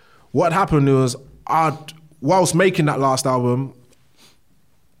 What happened was, whilst making that last album,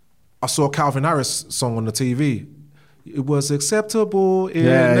 I saw a Calvin Harris song on the TV. It was acceptable in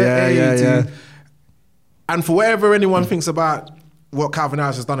the 80s. Yeah. And for whatever anyone thinks about what Calvin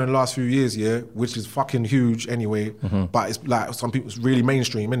Harris has done in the last few years, which is fucking huge anyway, but it's like some people, it's really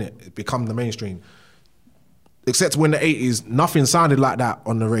mainstream, innit? It become the mainstream. Except when the 80s, nothing sounded like that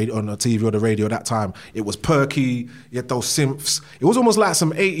on the radio, on the TV or the radio at that time. It was perky, you had those synths. It was almost like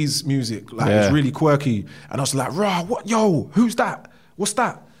some 80s music, like it was really quirky. And I was like, rah, what, yo, who's that? What's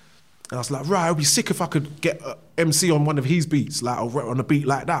that? And I was like, right, it'd be sick if I could get a MC on one of his beats, like on a beat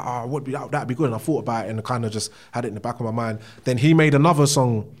like that. That'd be good. And I thought about it and I kind of just had it in the back of my mind. Then he made another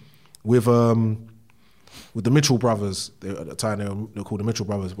song with the Mitchell Brothers. At the time, they were called the Mitchell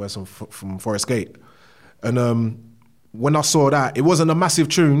Brothers, where some from Forest Gate. And when I saw that, it wasn't a massive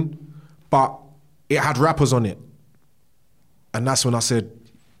tune, but it had rappers on it. And that's when I said,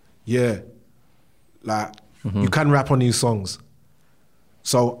 you can rap on these songs.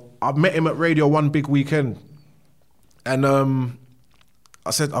 So I met him at Radio 1 big weekend, and I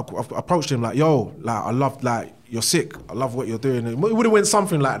said, I approached him like, yo, like, I love, like, you're sick, I love what you're doing. It would have went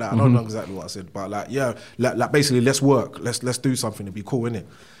something like that. I don't know exactly what I said, but like, like basically, let's work, let's do something, it'd be cool, innit?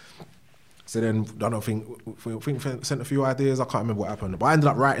 So then, I don't think sent a few ideas, I can't remember what happened, but I ended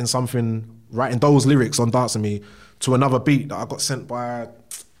up writing those lyrics on Dance With Me to another beat that I got sent by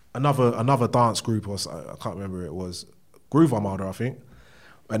another dance group, or I can't remember who it was, Groove Armada, I think.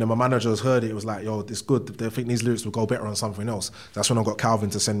 And then my managers heard it, was like, yo, this good, they think these lyrics will go better on something else. That's when I got Calvin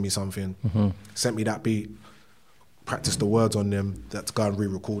to send me something, sent me that beat, practiced the words on them, to go and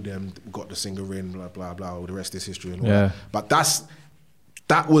re-record them, got the singer in, blah, blah, blah, all the rest is history and all that. But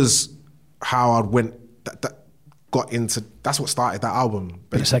that was how I went, that's what started that album.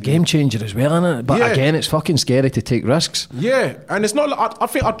 But it's a game changer as well, isn't it? But again, it's fucking scary to take risks. Yeah, and it's not like, I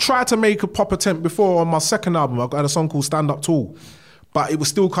think I tried to make a pop attempt before on my second album. I had a song called Stand Up Tall. But it was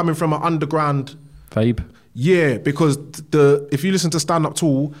still coming from an underground vibe. Yeah, because if you listen to Stand Up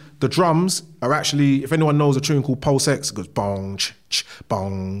Tall, the drums are actually, if anyone knows a tune called Pulse X, it goes bong,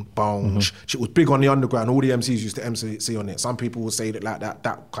 bong, bong. It was big on the underground. All the MCs used to MC on it. Some people would say that like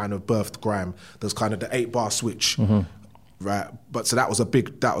that kind of birthed grime. There's kind of the 8-bar switch, right? But so that was a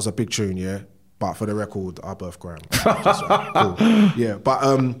big tune, yeah. But for the record, I birthed grime. Just, cool. Yeah,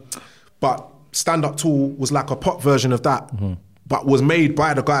 but Stand Up Tall was like a pop version of that, but was made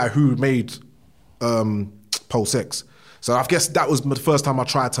by the guy who made Pulse X. So I guess that was the first time I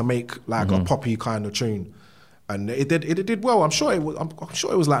tried to make like a poppy kind of tune, and it did well. I'm sure it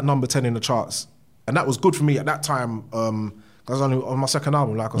was like number 10 in the charts, and that was good for me at that time. I was only on my second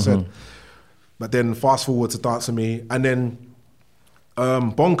album, like I said. But then fast forward to Dance With Me, and then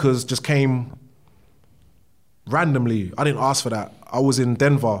Bonkers just came randomly. I didn't ask for that. I was in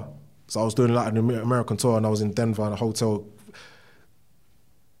Denver, so I was doing like an American tour, and I was in Denver in a hotel.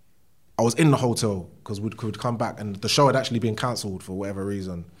 I was in the hotel because we'd come back, and the show had actually been cancelled for whatever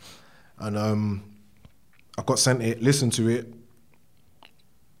reason. And I got sent it, listened to it,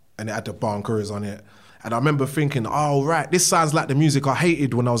 and it had the Bonkers on it. And I remember thinking, oh, right, this sounds like the music I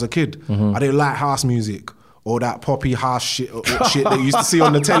hated when I was a kid. I didn't like house music or that poppy house shit that you used to see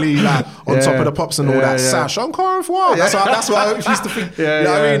on the telly, like on Top of the Pops and all that sash. I'm calling for what? That's what I used to think. You know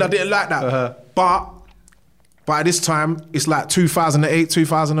what I mean? I didn't like that. But by this time, it's like 2008,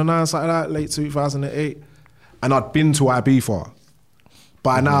 2009, something like that, late 2008. And I'd been to Ibiza.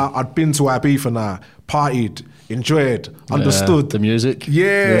 By now, I'd been to Ibiza now, partied, enjoyed, understood. The music.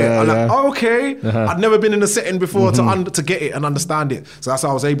 I'm like, okay. I'd never been in a setting before to get it and understand it. So that's how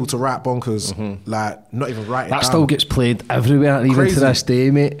I was able to write Bonkers, like not even write it That down. still gets played everywhere, even Crazy. to this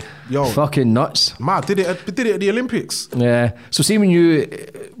day, mate. Yo. Fucking nuts. Man, did it at the Olympics. Yeah. So see when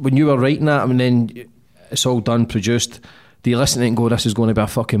you were writing that, and then it's all done, produced, do you listen to it and go, this is going to be a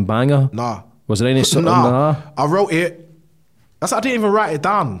fucking banger? Nah. Was there any sort of I wrote it. I didn't even write it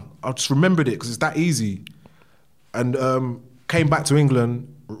down. I just remembered it because it's that easy. And came back to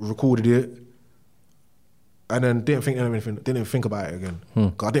England, recorded it, and then didn't even think about it again.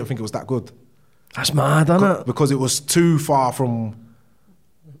 Because I didn't think it was that good. That's mad, isn't it? Because it was too far from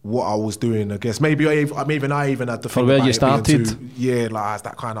what I was doing, I guess. Maybe I even had to think where about you it started. being too, like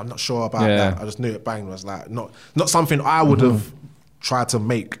that kind of, I'm not sure about that. I just knew it bang was like not something I would have tried to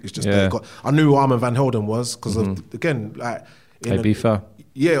make. It's just that I knew who Armand Van Helden was because of, again, like Ibiza.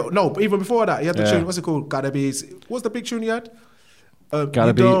 Yeah, no, but even before that, he had the tune, what's it called? Gotta Be, what's the big tune he had? Gotta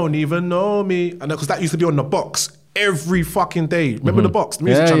You Be. Don't Even Know Me. And because that used to be on the box every fucking day. Remember the box, the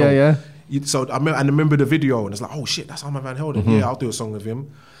music channel? Yeah. So I remember the video, and it's like, oh shit, that's Armand Van Helden. Yeah, I'll do a song with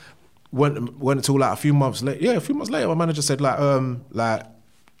him. Went until like a few months later. Yeah, a few months later, my manager said like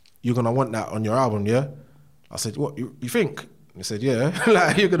you're gonna want that on your album, yeah? I said, what, you think? He said, yeah,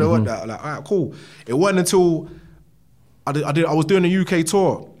 like you're gonna want that. Like, all right, cool. It wasn't until I was doing a UK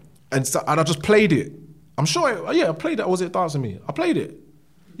tour, and I just played it. I'm sure, I played it. Or was it Dance With Me? I played it.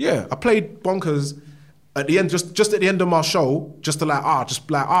 Yeah, I played Bonkers at the end, just at the end of my show, just to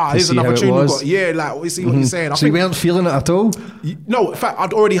here's another tune we've got. Yeah, like, we see what you're saying. So you weren't feeling it at all? No, in fact,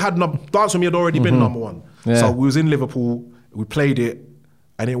 I'd already had Dance With Me had already been number one. Yeah. So we was in Liverpool, we played it,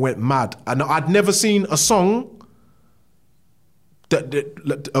 and it went mad. And I'd never seen a song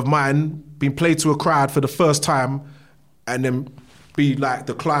that of mine being played to a crowd for the first time, and then be like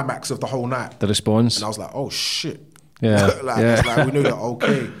the climax of the whole night. The response. And I was like, oh shit. Yeah. It's like we knew that,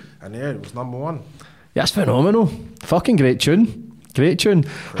 okay. And yeah, it was number one. Yeah, that's phenomenal. Fucking great tune. Great tune.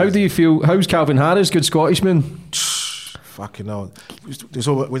 Crazy. How do you feel? How's Calvin Harris? Good Scottishman? Fucking hell.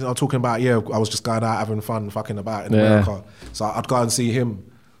 We're not talking about, I was just going out having fun, fucking about in America. So I'd go and see him.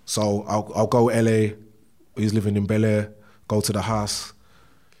 So I'll go LA. He's living in Bel Air. Go to the house.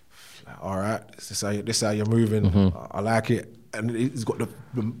 All right, this is how you're moving. I like it. And he's got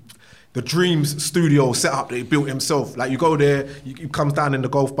the Dreams studio set up that he built himself. Like you go there, you comes down in the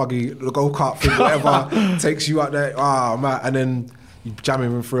golf buggy, the golf cart thing, whatever, takes you out there. Man, and then you jam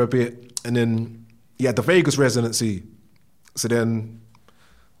him for a bit, and then he had the Vegas residency. So then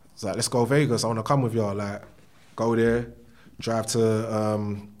it's like, let's go Vegas. I want to come with y'all. Like, go there, drive to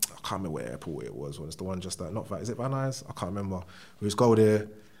I can't remember what airport it was. When it's the one just that, is it Van Nuys? I can't remember. We just go there,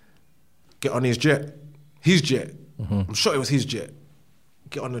 get on his jet. I'm sure it was his jet.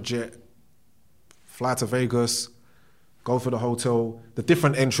 Get on the jet, fly to Vegas, go for the hotel, the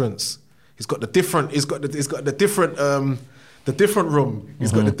different entrance. He's got the different room.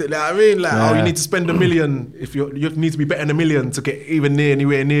 He's got you need to spend $1 million if you need to be betting $1 million to get even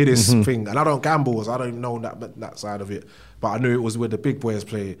anywhere near this thing. And I don't gamble, so I don't even know that side of it. But I knew it was where the big boys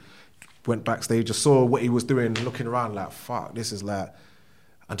play. Went backstage, just saw what he was doing, looking around like, fuck, this is like,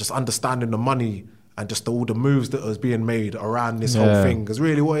 and just understanding the money and just all the moves that was being made around this whole thing. Because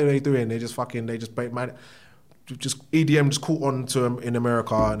really, what are they doing? They just EDM just caught on to them in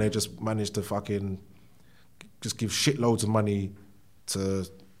America, and they just managed to fucking just give shitloads of money to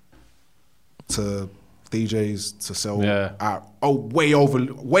DJs to sell out way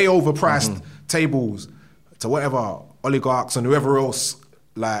overpriced tables to whatever oligarchs and whoever else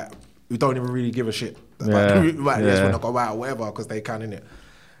like who don't even really give a shit. Just want to go out or whatever because they can, innit?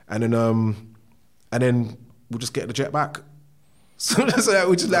 And then we'll just get the jet back. So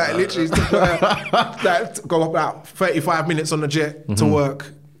we just like literally go about 35 minutes on the jet to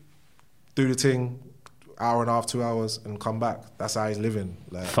work, do the thing, hour and a half, 2 hours, and come back. That's how he's living.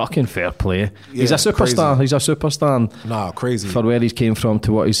 Like, fucking fair play. Yeah, He's a superstar. crazy. He's a superstar. Nah, crazy. For where he's came from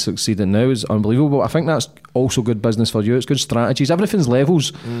to what he's succeeding now is unbelievable. I think that's also good business for you. It's good strategies. Everything's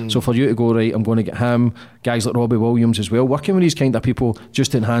levels. So for you to go, right, I'm going to get him, guys like Robbie Williams as well, working with these kind of people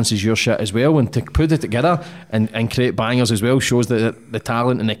just enhances your shit as well, and to put it together and create bangers as well shows that the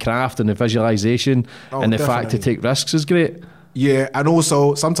talent and the craft and the visualisation and the fact to take risks is great. Yeah, and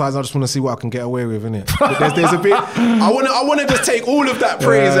also sometimes I just want to see what I can get away with, innit? There's a bit. I want to just take all of that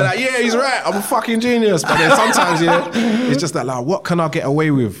praise and like, he's right. I'm a fucking genius. But then sometimes, it's just that like, what can I get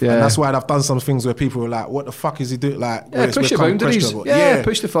away with? Yeah. And that's why I've done some things where people are like, what the fuck is he doing? Like, push your boundaries.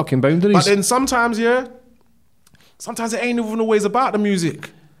 Push the fucking boundaries. But then sometimes it ain't even always about the music.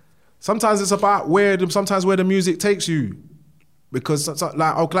 Sometimes it's about where the music takes you. Because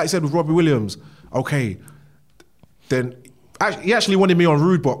like you said with Robbie Williams, okay, then. He actually wanted me on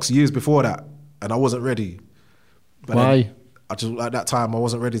Rude Box years before that, and I wasn't ready. But why? I just at that time I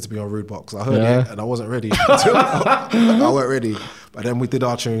wasn't ready to be on Rude Box. I heard it and I wasn't ready. I weren't ready. But then we did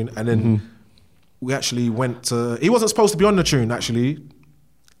our tune, and then we actually went to. He wasn't supposed to be on the tune. Actually,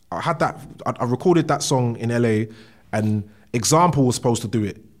 I recorded that song in LA, and Example was supposed to do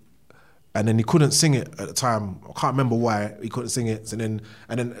it. And then he couldn't sing it at the time. I can't remember why he couldn't sing it. And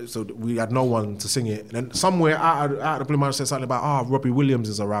then so we had no one to sing it. And then somewhere out of the blue, man said something about, Robbie Williams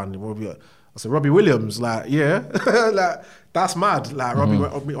is around. I said, Robbie Williams, like, yeah, like that's mad. Like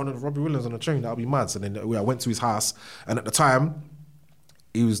Robbie Williams on the train, that'll be mad. So then I went to his house, and at the time,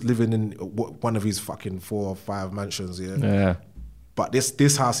 he was living in one of his fucking 4 or 5 mansions. Yeah. But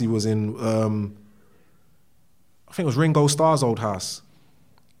this house he was in, I think it was Ringo Starr's old house.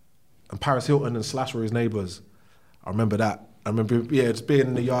 And Paris Hilton and Slash were his neighbours. I remember that. I remember, just being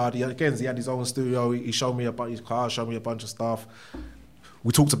in the yard. He had his own studio. He showed me about his car, showed me a bunch of stuff.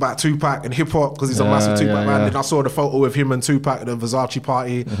 We talked about Tupac and hip hop because he's a massive Tupac man. Then I saw the photo of him and Tupac at the Versace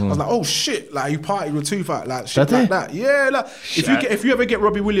party. I was like, oh shit! Like you partied with Tupac, like shit like that. Yeah, like if you ever get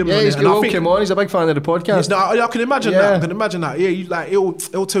Robbie Williams, he's welcome on. He's a big fan of the podcast. I can imagine that. I can imagine that. Yeah, he'll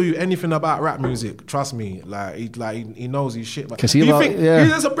tell you anything about rap music. Trust me. He knows his shit. Because he's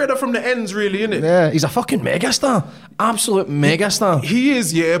a brother from the ends, really, isn't it? Yeah, he's a fucking megastar, absolute megastar. He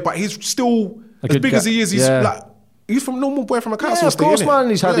is, but he's still as big as he is. He's like. He's from normal boy from a council of course, man.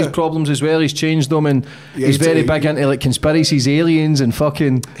 He's had his problems as well. He's changed them, and he's very big into like conspiracies, aliens, and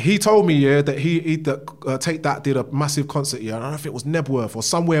fucking. He told me that he Take That did a massive concert. I don't know if it was Nebworth or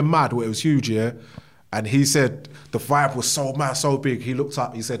somewhere mad where it was huge. And he said the vibe was so mad, so big. He looked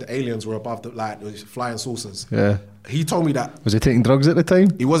up. He said the aliens were above the flying saucers. Yeah. He told me that. Was he taking drugs at the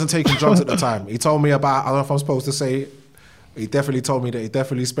time? He wasn't taking drugs at the time. He told me about. I don't know if I'm supposed to say. He definitely told me that he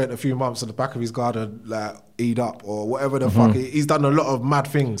definitely spent a few months at the back of his garden, like eat up or whatever the fuck. He's done a lot of mad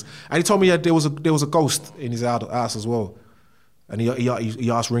things, and he told me there was a ghost in his house as well. And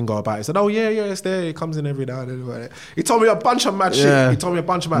he asked Ringo about it. He said, "Oh yeah, it's there. It comes in every now and then." He told me a bunch of mad shit. He told me a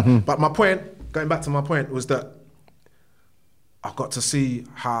bunch of mad. But my point, going back to my point, was that I got to see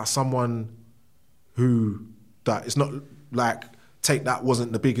how someone that it's not like Take That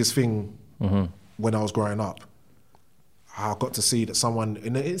wasn't the biggest thing when I was growing up. I got to see that someone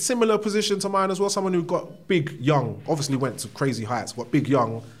in a similar position to mine as well, someone who got big, young, obviously went to crazy heights, but big,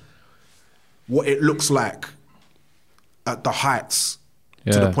 young, what it looks like at the heights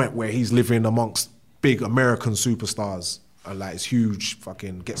to the point where he's living amongst big American superstars. And like it's huge,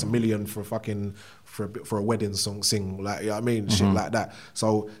 fucking gets $1 million for a wedding sing, like, you know what I mean? Shit like that.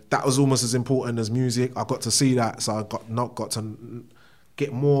 So that was almost as important as music. I got to see that, so I got to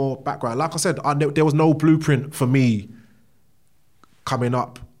get more background. Like I said, there was no blueprint for me coming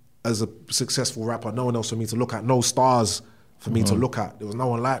up as a successful rapper. No one else for me to look at, no stars for me to look at. There was no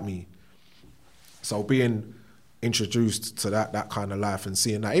one like me. So being introduced to that kind of life and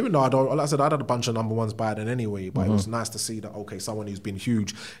seeing that, even though I had a bunch of number ones by then anyway, but it was nice to see that, okay, someone who's been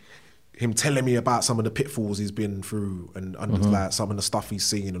huge. him telling me about some of the pitfalls he's been through and like some of the stuff he's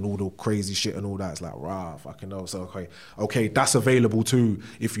seen and all the crazy shit and all that. It's like, rah, fucking hell. So, okay, that's available too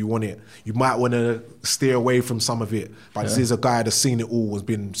if you want it. You might want to steer away from some of it, but this is a guy that's seen it all, has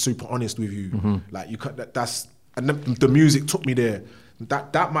been super honest with you. Like, you cut that's, and the music took me there.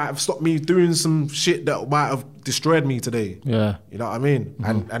 That might have stopped me doing some shit that might have destroyed me today. Yeah. You know what I mean?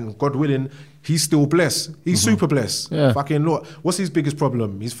 And God willing, he's still blessed. He's super blessed. Yeah. Fucking Lord. What's his biggest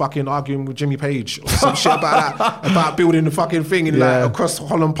problem? He's fucking arguing with Jimmy Page or some shit about that, about building the fucking thing in like across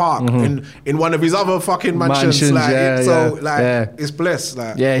Holland Park in one of his other fucking mansions. It's blessed.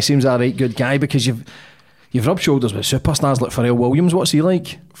 Like. Yeah, he seems a right good guy because you've rubbed shoulders with superstars like Pharrell Williams. What's he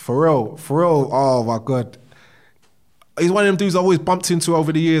like? Pharrell, oh my God. He's one of them dudes I always bumped into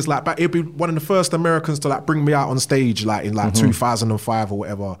over the years. Like, he'd be one of the first Americans to like bring me out on stage, like in like 2005 or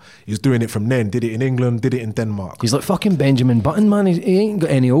whatever. He was doing it from then. Did it in England. Did it in Denmark. He's like fucking Benjamin Button, man. He ain't got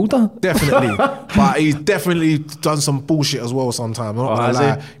any older. Definitely, but he's definitely done some bullshit as well. Sometimes. I'm not gonna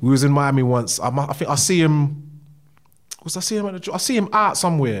lie. We was in Miami once. I think I see him. I see him out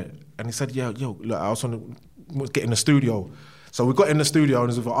somewhere, and he said, "Yo, look, I was get in the studio." So we got in the studio,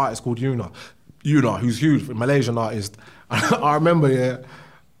 and there's an artist called Yuna, who's huge, a Malaysian artist. I remember,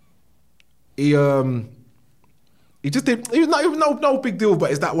 he just did. He was no big deal, but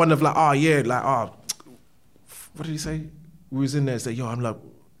it's that one of like, what did he say? We was in there, say, yo, I'm like,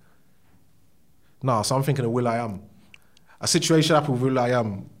 so I'm thinking of Will.i.am. A situation happened with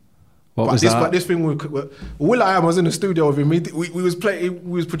Will.i.am. But this thing with Will.i.am was in the studio with him. He was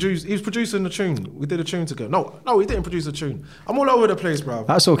producing the tune. We did a tune together. No, he didn't produce a tune. I'm all over the place, bro.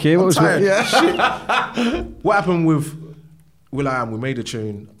 That's okay. I'm tired. Shit. What happened with Will.i.am? We made a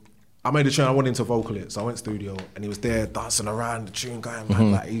tune. I made a tune. I wanted him to vocal it, so I went studio, and he was there dancing around the tune, going,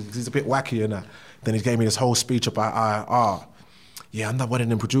 man, like he's a bit wacky and that. Then he gave me this whole speech about I'm not one of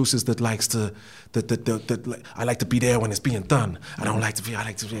them producers that likes to, I like to be there when it's being done. I like to be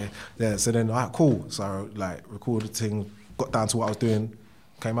there. So then, cool. So I like recorded the thing, got down to what I was doing,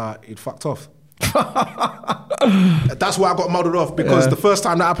 came out, he'd fucked off. That's why I got muddled off, because the first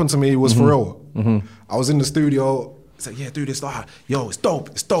time that happened to me was Pharrell. I was in the studio, he said, do this. Yo, it's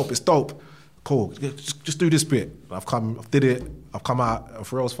dope. Cool, just do this bit. I've did it. I've come out, and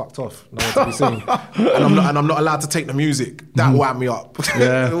Pharrell's fucked off. No one to be seen. and I'm not allowed to take the music. That wound me up.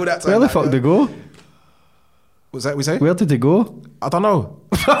 Yeah. Where the fuck did they go? What's that we say? Where did they go? I don't know.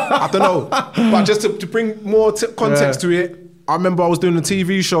 But just to bring more context to it, I remember I was doing a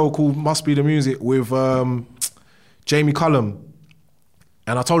TV show called Must Be the Music with Jamie Cullum.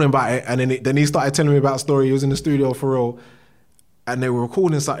 And I told him about it, and then he started telling me about a story. He was in the studio for Pharrell, and they were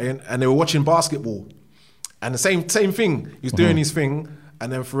recording something, and they were watching basketball. And the same thing, he was doing his thing,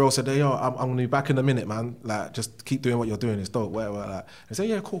 and then Pharrell said, hey, yo, I'm gonna be back in a minute, man. Like, just keep doing what you're doing, it's dope, whatever. Like. He said,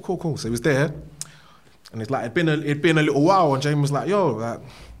 yeah, cool. So he was there, and it's like, it'd been a little while, and Jamie was like, yo, like,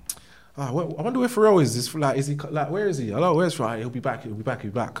 I wonder where Pharrell is. Is he, like, where is he? Hello, where's Pharrell? He'll be back.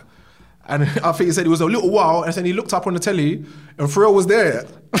 And I think he said it was a little while, and then he looked up on the telly, and Pharrell was there at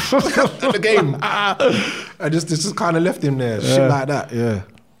the game. And just kind of left him there, shit like that, yeah.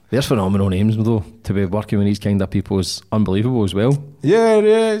 There's phenomenal names, though. To be working with these kind of people is unbelievable as well.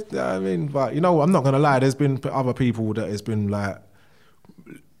 Yeah. I mean, but you know, I'm not gonna lie. There's been other people that has been like,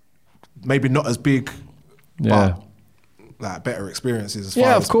 maybe not as big, but like better experiences as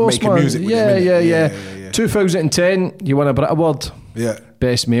far as making music. Yeah. 2010, you won a Brit Award. Yeah.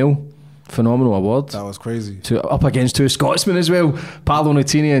 Best Male. Phenomenal award. That was crazy. Up against two Scotsmen as well, Paolo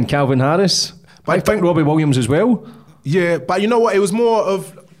Nutini and Calvin Harris. But I think Robbie Williams as well. Yeah, but you know what? It was more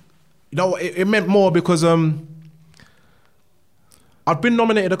of, it meant more because I'd been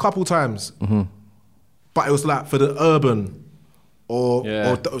nominated a couple times, but it was like for the urban or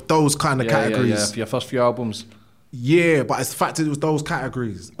those kind of categories. Yeah, for your first few albums. Yeah, but it's the fact that it was those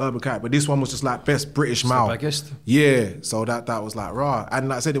categories, urban category. But this one was just like best British male. The biggest. Yeah, so that was like raw. And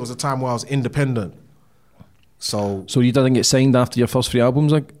like I said, it was a time where I was independent. So you didn't get signed after your first 3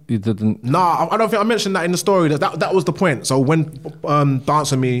 albums? Like you didn't? Nah, I don't think I mentioned that in the story. That was the point. So when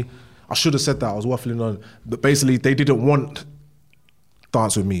Dance With Me, I should have said that. I was waffling on. But basically, they didn't want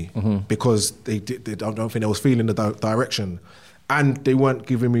Dance With Me because I don't think they was feeling the direction, and they weren't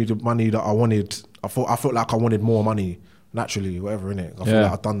giving me the money that I wanted. I felt like I wanted more money naturally, whatever, innit. I feel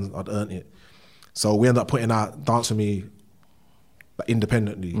like I'd earned it. So we ended up putting out Dance With Me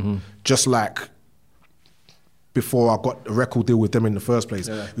independently, just like before I got a record deal with them in the first place.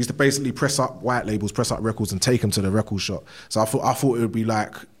 We used to basically press up white labels, press up records and take them to the record shop. So I thought it would be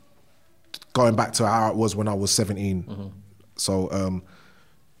like going back to how it was when I was 17. So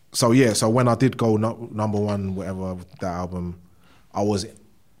when I did go number one, whatever, that album, I was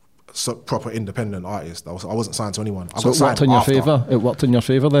proper independent artist. I wasn't signed to anyone. I So got it worked signed in your after. favour? It worked in your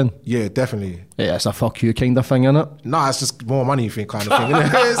favour then? Yeah, definitely. Yeah, it's a fuck you kind of thing, innit? Nah, it's just more money thing kind of thing.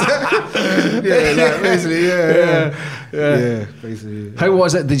 Innit? Yeah, like, basically, yeah, basically. How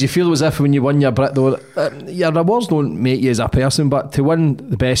was it? Did you feel as if when you won your Brit though, your awards don't make you as a person, but to win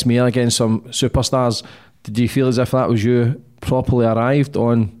the best male against some superstars, did you feel as if that was you properly arrived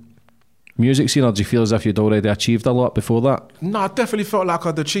on music scene, or did you feel as if you'd already achieved a lot before that? No, I definitely felt like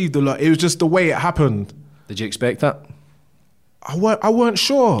I'd achieved a lot. It was just the way it happened. Did you expect that? I weren't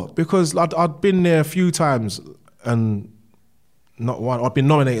sure because I'd been there a few times and not won. I'd been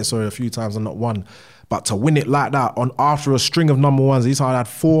nominated, a few times and not won. But to win it like that after a string of number ones, this time I had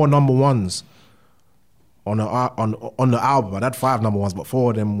 4 number ones on the album. I had 5 number ones, but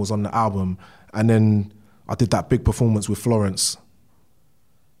 4 of them was on the album. And then I did that big performance with Florence.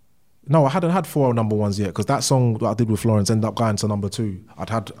 No, I hadn't had 4 number ones yet because that song that I did with Florence ended up going to number 2. I'd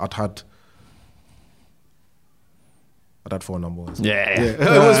had 4 number ones. Yeah. It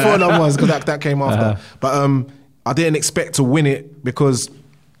was 4 number ones because that came after. But I didn't expect to win it because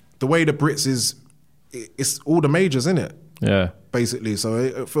the way the Brits is, it's all the majors, innit? Yeah. Basically, so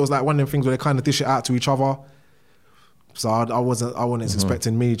it feels like one of them things where they kind of dish it out to each other. So I wasn't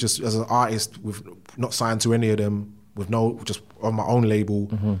expecting me just as an artist with not signed to any of them, with just on my own label,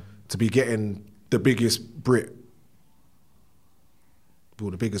 to be getting the biggest Brit.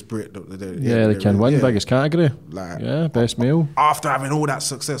 Well, the biggest Brit. They can win biggest category. Like, best male. After having all that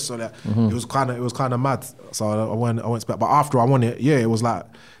success, so that it was kind of mad. So I went back. But after I won it, it was like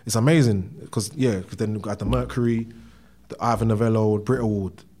it's amazing because then we got the Mercury, the Ivor Novello, Brit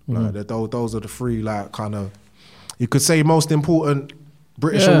Award. Like, those are the 3 like kind of, you could say, most important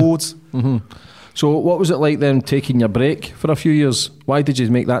British awards. So what was it like then taking your break for a few years? Why did you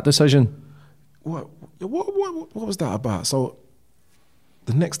make that decision? What was that about? So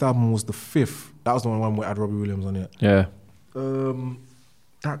the next album was the 5th. That was the one where I had Robbie Williams on it. Yeah.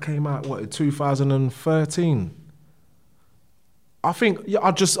 That came out in 2013. I think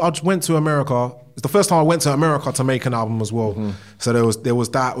I just went to America. It's the first time I went to America to make an album as well. So there was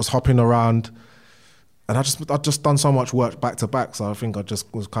that, was hopping around. And I just done so much work back to back, so I think I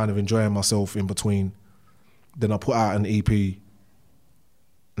just was kind of enjoying myself in between. Then I put out an EP,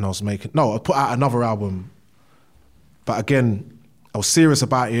 and I put out another album. But again, I was serious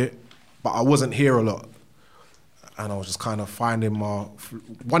about it, but I wasn't here a lot. And I was just kind of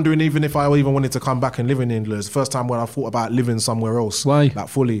wondering even if I even wanted to come back and live in England. It's the first time when I thought about living somewhere else. Why? Like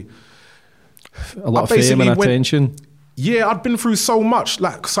fully. A lot of fame and attention. Yeah, I'd been through so much,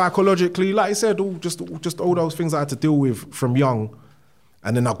 like psychologically, like I said, just all those things I had to deal with from young,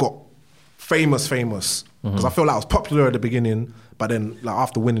 and then I got famous, because I felt like I was popular at the beginning, but then like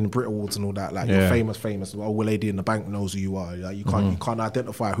after winning the Brit Awards and all that, like you're famous. Oh, well, lady in the bank knows who you are. Like you can't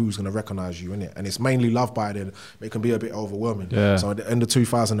identify who's going to recognise you in it, and it's mainly love by then. It can be a bit overwhelming. Yeah. So at the end of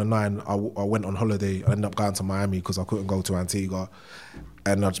 2009, I went on holiday. I ended up going to Miami because I couldn't go to Antigua,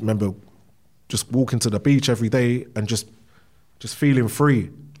 and I just remember just walking to the beach every day and just feeling free.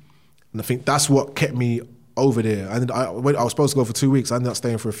 And I think that's what kept me over there. And I was supposed to go for 2 weeks. I ended up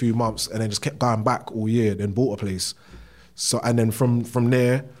staying for a few months and then just kept going back all year, then bought a place. So, and then from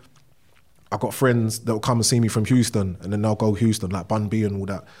there, I got friends that will come and see me from Houston, and then they'll go Houston, like Bun B and all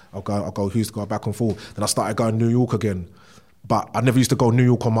that. I'll go Houston, go back and forth. Then I started going to New York again. But I never used to go New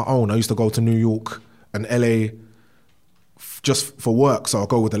York on my own. I used to go to New York and LA just for work, so I'll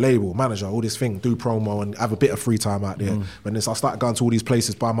go with the label, manager, all this thing, do promo and have a bit of free time out there. But then I started going to all these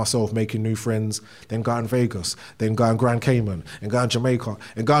places by myself, making new friends, then going Vegas, then going Grand Cayman, and going Jamaica,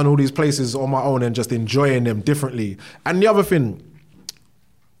 and going all these places on my own and just enjoying them differently. And the other thing,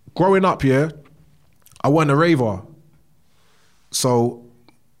 growing up, I wasn't a raver. So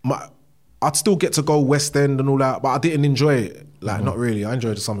I'd still get to go West End and all that, but I didn't enjoy it. Like, not really. I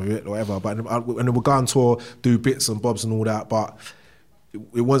enjoyed some of it or whatever. But and we'd go on tour, do bits and bobs and all that, but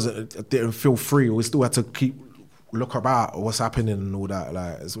it wasn't, it didn't feel free. We still had to keep look about what's happening and all that.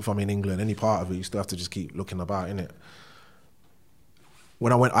 Like, as if I'm in England, any part of it, you still have to just keep looking about, innit?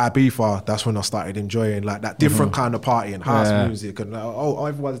 When I went Ibiza, that's when I started enjoying like that different kind of party and house music and like,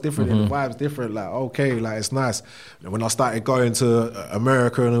 everyone's different and the vibe's different. Like, okay, like it's nice. And when I started going to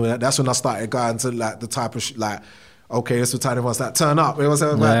America and all that, that's when I started going to like the type of like, okay, this was the time everyone started turn up. It was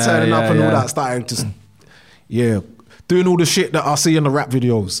like turning up and all that. Started just doing all the shit that I see in the rap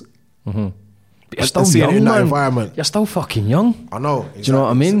videos. You're still young, in that man. environment. You're still fucking young. I know. Exactly. Do you know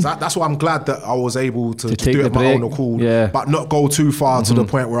what I mean? So that's why I'm glad that I was able to take do it the at my break. own accord, but not go too far to the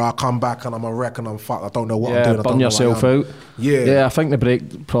point where I come back and I'm a wreck and I'm fucked. I don't know what I'm doing. Burn yourself out. Yeah. I think the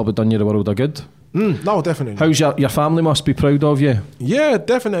break probably done you the world of good. No, definitely. How's your family must be proud of you? Yeah,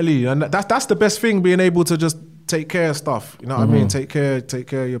 definitely. And that's the best thing, being able to just take care of stuff. You know what I mean? Take care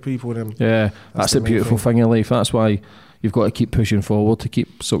of your people. Them. Yeah, that's the beautiful thing in life. That's why you've got to keep pushing forward to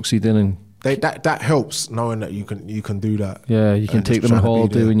keep succeeding. And that helps, knowing that you can do that. Yeah, you can take them on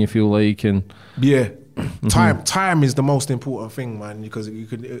holiday when you feel like. And yeah, time is the most important thing, man. Because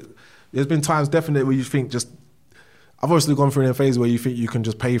there's been times definitely where you think I've obviously gone through a phase where you think you can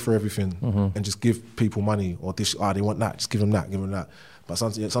just pay for everything and just give people money, or they want that, just give them that. But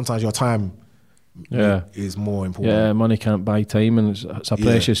sometimes your time is more important. Yeah, money can't buy time, and it's a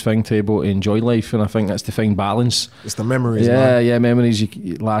precious thing to be able to enjoy life, and I think that's the thing, balance. It's the memories, man. Yeah, memories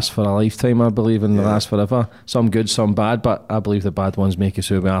you last for a lifetime, I believe, and they last forever. Some good, some bad, but I believe the bad ones make us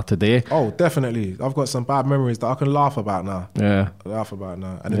who we are today. Oh, definitely. I've got some bad memories that I can laugh about now. Yeah.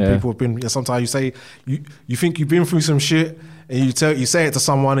 And then people have been, sometimes you say, you think you've been through some shit, and you say it to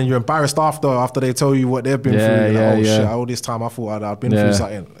someone, and you're embarrassed after they tell you what they've been through. Shit, all this time I thought I'd been through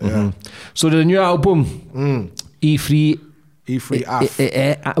something. Yeah. So the new album, E3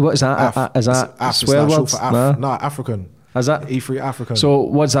 Af. What is that? Is that Af, swear words? No, African. Is that E3 African? So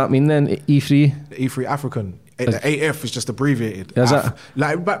what does that mean then? E3? E3 African. The AF is just abbreviated. Is that?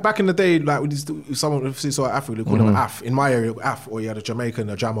 Like back in the day, like when someone saw Africa, they called them AF. In my area, AF, or you had a Jamaican,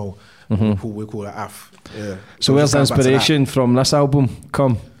 a Jamo, we call it AF. Yeah. So where's the inspiration from this album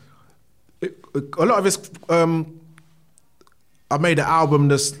come? A lot of it's I made an album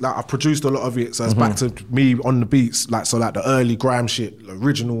that's like I produced a lot of it, so it's back to me on the beats, like the early grime shit,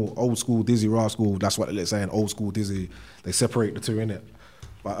 original old school Dizzy Rascal. That's what they're saying, old school Dizzy. They separate the two in it.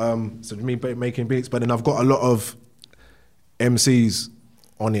 But so me making beats, but then I've got a lot of MCs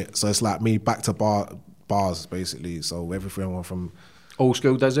on it, so it's like me back to bars basically. So everything from old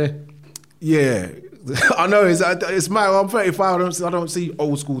school Dizzy. Yeah, I know it's mad. I'm 35. I don't see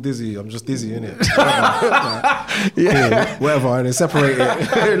old school Dizzy. I'm just Dizzy, innit? Whatever, and they separate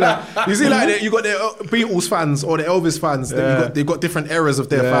it. Like, you see, like you got the Beatles fans or the Elvis fans. They've got different eras of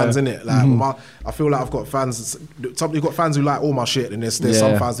their fans, innit? Like I feel like I've got fans. You've got fans who like all my shit, and there's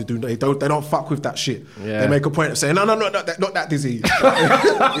some fans who they don't fuck with that shit. Yeah. They make a point of saying no, not that Dizzy. I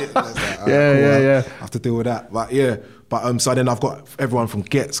have to deal with that. But so then I've got everyone from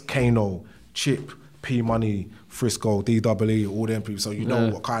Gets, Kano, Chip, P Money, Frisco, DWE, all them people. So you know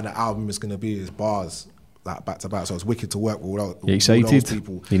what kind of album it's gonna be. It's bars, like back to back. So it's wicked to work with all those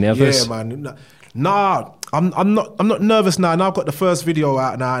people. You nervous? Yeah, man. Nah, I'm not nervous now. Now I've got the first video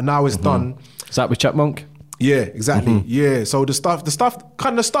out now. And now it's done. Is that with Chipmunk? Yeah, exactly. Yeah. So the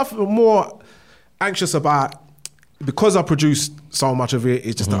stuff I'm more anxious about, because I produced so much of it.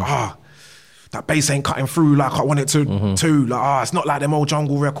 It's just that bass ain't cutting through like I want it to. Like, it's not like them old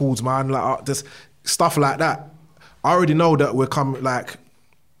jungle records, man. Like, just stuff like that. I already know that we're coming, like,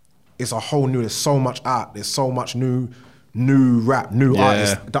 it's a whole new, there's so much art, there's so much new rap, new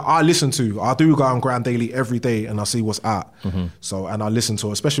artists that I listen to. I do go on Grand Daily every day and I see what's out. So, and I listen to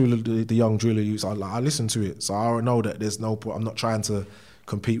it, especially the young driller youths. I listen to it. So I already know that there's I'm not trying to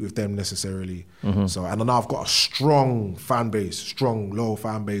compete with them necessarily. So, and now I've got a strong fan base, strong, loyal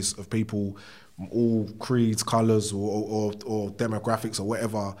fan base of people, all creeds, colours, or demographics or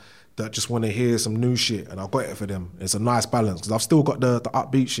whatever, that just want to hear some new shit, and I've got it for them. It's a nice balance, because I've still got the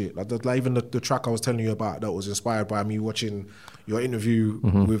upbeat shit. Like even the track I was telling you about that was inspired by me watching your interview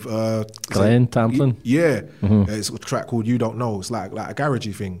with Glenn Tamplin. It's a track called You Don't Know. It's like a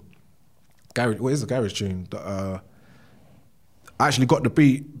garagey thing. What is a garage tune? I actually got the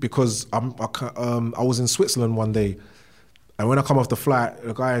beat because I was in Switzerland one day, and when I come off the flight,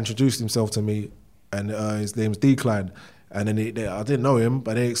 the guy introduced himself to me, and his name's Decline. And then I didn't know him,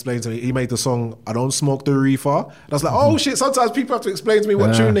 but he explained to me, he made the song, I Don't Smoke the Reefer. And I was like, oh shit, sometimes people have to explain to me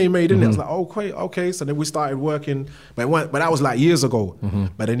what tune they made, innit? I was like, oh, okay. So then we started working, but that was like years ago.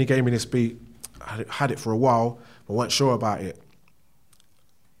 But then he gave me this beat. I had it for a while, but weren't sure about it.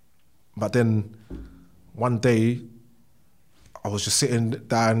 But then one day, I was just sitting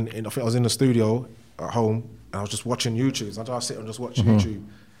down, I think I was in the studio at home, and I was just watching YouTube. So I just sit and just watch YouTube.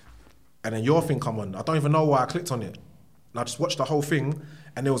 And then your thing come on. I don't even know why I clicked on it. And I just watched the whole thing,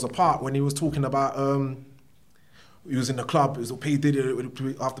 and there was a part when he was talking about, he was in the club, it was P. Diddy,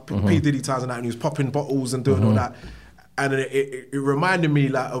 after P. Diddy times and that, and he was popping bottles and doing all that. And it reminded me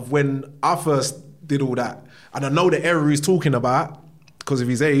like of when I first did all that. And I know the era he's talking about because of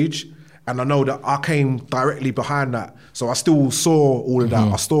his age, and I know that I came directly behind that. So I still saw all of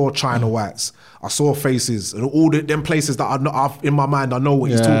that. I saw China Whites, I saw Faces, and all them places that I've in my mind, I know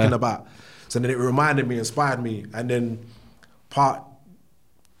what he's talking about. So then it reminded me, inspired me, and then part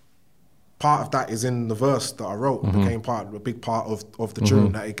part of that is in the verse that I wrote. It became a big part of the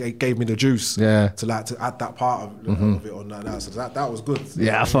tune. That it gave me the juice to add that part of it on that. So that was good.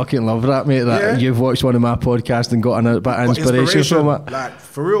 Yeah, I fucking love that, mate. That you've watched one of my podcasts and got a bit of inspiration from it. Like,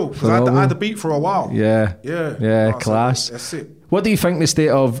 for real, because I had the beat for a while. Yeah, class. So that's it. What do you think the state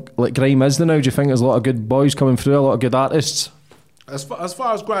of like grime is now? Do you think there's a lot of good boys coming through, a lot of good artists? As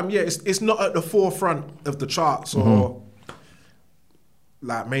far as grime, it's not at the forefront of the charts or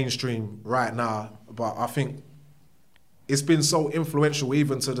like mainstream right now, but I think it's been so influential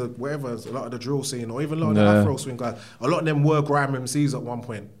even to the wherever, a lot of the drill scene or even a lot of the Afro swing guys. A lot of them were grime MCs at one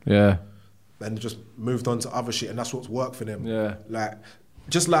point. Yeah. Then just moved on to other shit, and that's what's worked for them. Yeah. Like,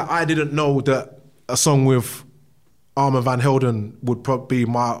 just like I didn't know that a song with Armand Van Helden would probably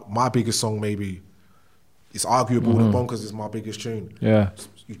be my biggest song. Maybe it's arguable that Bonkers is my biggest tune. Yeah.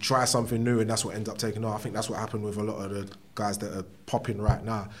 You try something new and that's what ends up taking off. I think that's what happened with a lot of the guys that are popping right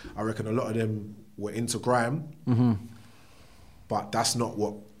now. I reckon a lot of them were into grime, but that's not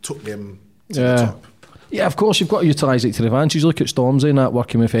what took them to the top. Yeah, of course, you've got to utilise it to the advantage. Look at Stormzy and that,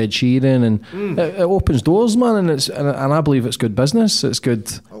 working with Ed Sheeran, and it opens doors, man, and I believe it's good business, it's good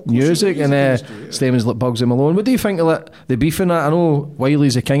music, and same as like Bugsy Malone. What do you think of like, the beef in that? I know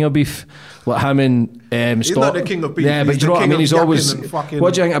Wiley's the king of beef, like him and he's not the king of beef. Yeah, but do you know what I mean? He's always.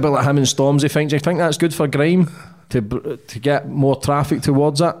 What do you think about like him and Stormzy? Do you think that's good for grime to get more traffic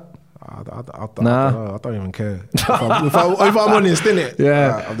towards it? I don't even care. If I'm honest, innit?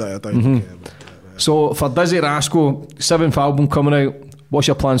 Yeah. I don't even care. So for Dizzee Rascal, 7th album coming out, what's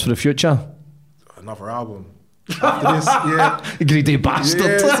your plans for the future? Another album. After this, Greedy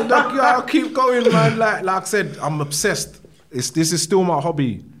bastard. Yeah, so I'll keep going, man. Like I said, I'm obsessed. This is still my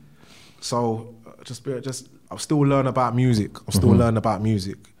hobby. So I'll still learn about music. I'm still learning about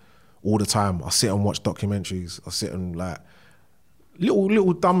music all the time. I sit and watch documentaries. I sit and like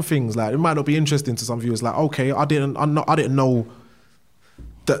little dumb things. Like it might not be interesting to some viewers. Like, okay, I didn't know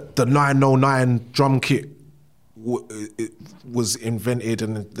that the 909 drum kit it was invented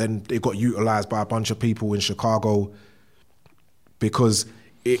and then it got utilised by a bunch of people in Chicago because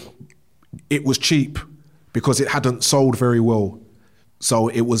it was cheap, because it hadn't sold very well. So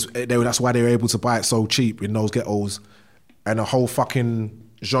that's why they were able to buy it so cheap in those ghettos, and a whole fucking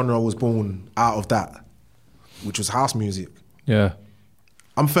genre was born out of that, which was house music. Yeah.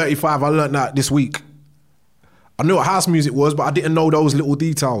 I'm 35, I learned that this week. I knew what house music was, but I didn't know those little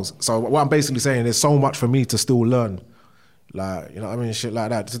details. So what I'm basically saying, there's so much for me to still learn. Like, you know what I mean? Shit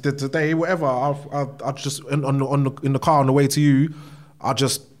like that. Today, whatever, I just, in the car on the way to you, I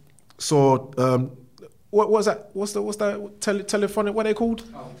just saw, what was that? What's that telephonic, what are they called?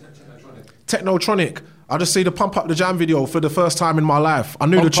 Technotronic. I just see the Pump Up the Jam video for the first time in my life. I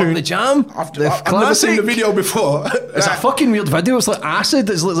knew Pump the tune. Up the Jam? I've never seen the video before. It's a fucking weird video. It's like acid.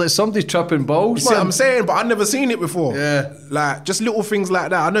 It's like somebody's tripping balls. You see what I'm saying? But I've never seen it before. Yeah. Like, just little things like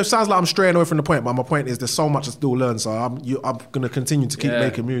that. I know it sounds like I'm straying away from the point, but my point is there's so much to still learn. So I'm going to continue to keep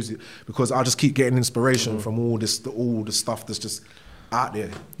making music because I just keep getting inspiration from all the stuff that's just out there.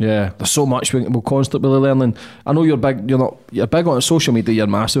 Yeah, there's so much we're constantly learning. I know you're big on social media, you're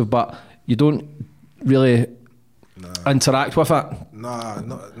massive, but you don't really interact with it.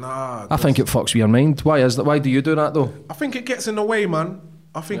 Nah. I think it fucks with your mind. Why is that? Why do you do that though? I think it gets in the way, man.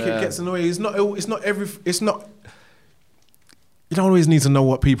 It gets in the way. It's not. You don't always need to know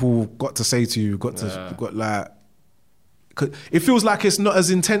what people got to say to you. It feels like it's not as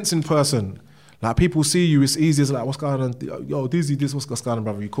intense in person. Like people see you, it's easy. It's like, what's going on? Yo, Dizzy, what's going on,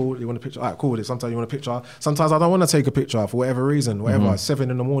 brother? You cool? You want a picture? All right, cool. Sometimes you want a picture. Sometimes I don't want to take a picture for whatever reason. Whatever. 7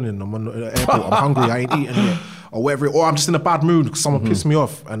 a.m, I'm on the airport. I'm hungry. I ain't eating yet, or whatever. Or I'm just in a bad mood because someone pissed me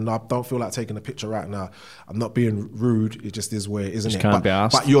off, and I don't feel like taking a picture right now. I'm not being rude. It just is where it is, isn't it? Can't be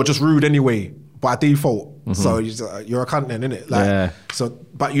asked. But you're just rude anyway by default. So you're a cunt then, innit? Like, so,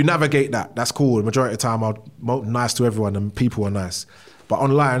 but you navigate that. That's cool. The majority of the time, I'm nice to everyone, and people are nice. But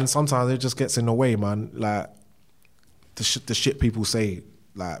online, sometimes it just gets in the way, man. Like the shit people say,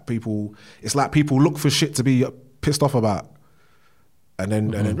 like it's like people look for shit to be pissed off about, and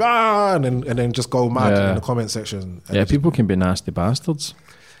then just go mad in the comment section. Yeah, people can be nasty bastards.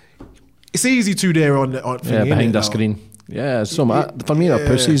 It's easy to there on behind the screen. Yeah, for me, they're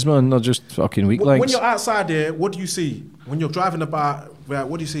pussies, man. They're just fucking weak legs. When you're outside there, what do you see? When you're driving about,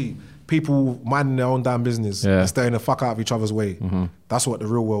 what do you see? People minding their own damn business, staying the fuck out of each other's way. That's what the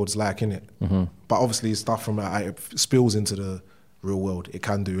real world's like, innit? But obviously stuff from it spills into the real world. It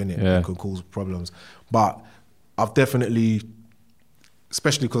can do, innit? It can cause problems. But I've definitely,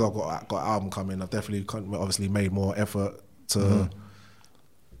 especially because I've got an album coming, I've definitely obviously made more effort to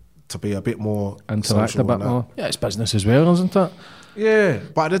to be a bit more interact social a bit and that. more. Yeah, it's business as well, isn't it? Yeah,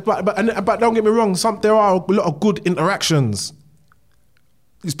 but don't get me wrong. There are a lot of good interactions.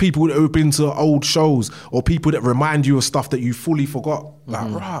 These people that have been to old shows, or people that remind you of stuff that you fully forgot.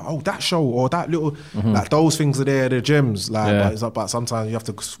 Like, right, oh, that show or that little, like those things are there, they're gems. Like, but sometimes you have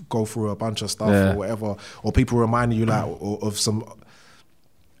to go through a bunch of stuff or whatever, or people reminding you like of some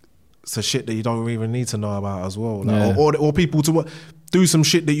shit that you don't even need to know about as well. Like, or people to do some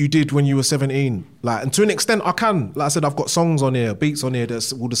shit that you did when you were 17. Like, and to an extent, I can. Like I said, I've got songs on here, beats on here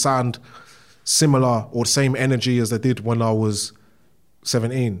that will sound similar or the same energy as I did when I was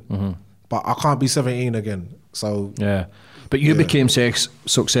 17, but I can't be 17 again. So but you became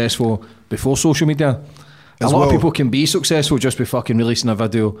successful before social media. A lot of people can be successful just by fucking releasing a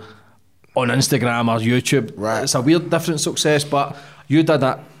video on Instagram or YouTube. Right. It's a weird different success, but you did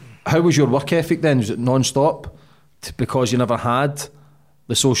that. How was your work ethic then? Was it non-stop because you never had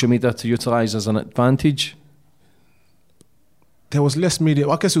the social media to utilise as an advantage? There was less media.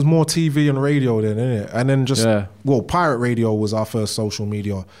 I guess it was more TV and radio then, innit? And then just, pirate radio was our first social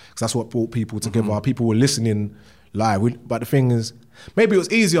media, because that's what brought people together. People were listening live. But the thing is, maybe it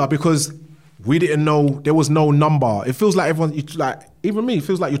was easier because we didn't know, there was no number. It feels like everyone, even me, it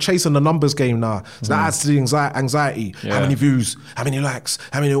feels like you're chasing the numbers game now. So that adds to the anxiety. How many views? How many likes?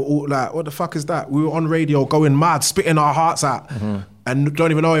 How many, what the fuck is that? We were on radio going mad, spitting our hearts out, and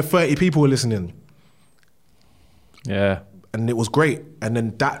don't even know if 30 people were listening. Yeah. And it was great. And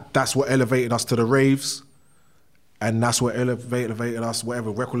then that's what elevated us to the raves. And that's what elevated us,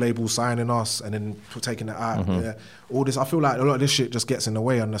 whatever, record labels signing us and then taking it out. Yeah. All this, I feel like a lot of this shit just gets in the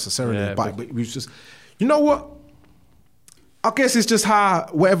way unnecessarily. Yeah, but we just, you know what? I guess it's just how,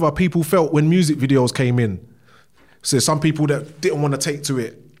 whatever people felt when music videos came in. So some people that didn't want to take to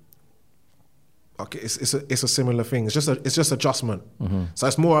it, okay, it's a similar thing. It's just adjustment. So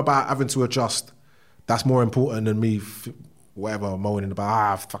it's more about having to adjust. That's more important than me whatever, moaning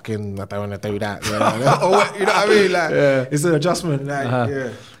about, fucking, I don't want to do that. You know, you know what I mean? Like, it's an adjustment. Like,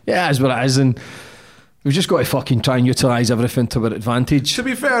 yeah, it's what it is. And we've just got to fucking try and utilise everything to our advantage. To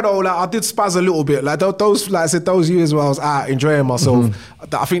be fair though, like, I did spaz a little bit. Like those, like I said, those years where I was out enjoying myself,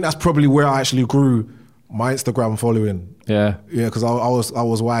 I think that's probably where I actually grew my Instagram following. Yeah, because I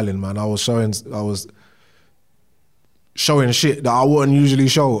was wilding, man. I was showing shit that I wouldn't usually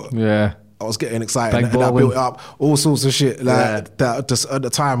show. Yeah. I was getting excited, and I built up all sorts of shit like that just at the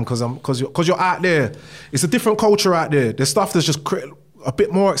time, because you're out there. It's a different culture out there. There's stuff that's just a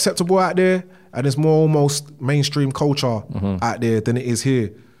bit more acceptable out there, and there's more almost mainstream culture out there than it is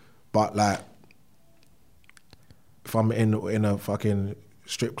here. But like, if I'm in a fucking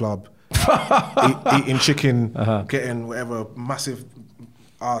strip club, eating chicken, getting whatever massive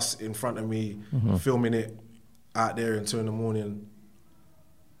ass in front of me, filming it out there until in the morning.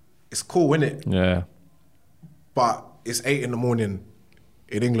 It's cool, innit? Yeah. But it's 8 in the morning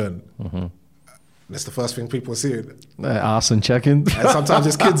in England. That's the first thing people see. Arse and chicken. And sometimes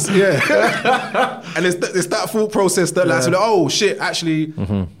it's kids, And it's that thought process that like, oh shit, actually,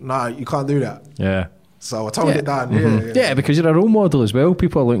 nah, you can't do that. Yeah. So I toned it down. Yeah, because you're a role model as well.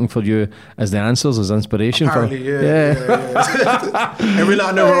 People are looking for you as the answers, as inspiration. Apparently, yeah. Every now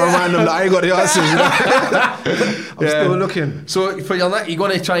and then I remind them that I ain't got the answers. You know? I'm still looking. So for your next, you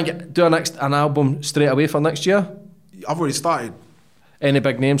going to try and do an album straight away for next year? I've already started. Any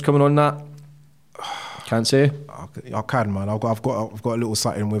big names coming on that? Can't say. I can, man. I've got a little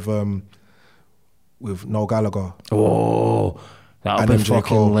something with Noel Gallagher. Oh. That'll be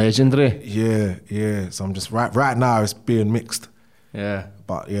fucking legendary. Yeah. So I'm just right now it's being mixed. Yeah.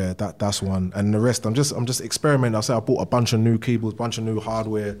 But yeah, that's one. And the rest I'm just experimenting. I bought a bunch of new keyboards, bunch of new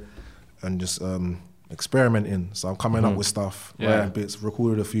hardware, and just experimenting. So I'm coming up with stuff, writing bits,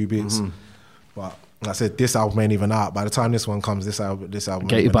 recorded a few bits. But like I said, this album ain't even out. By the time this one comes, this album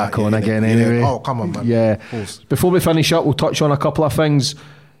get you back on again anyway. Oh, come on, man. Yeah. Before we finish up, we'll touch on a couple of things.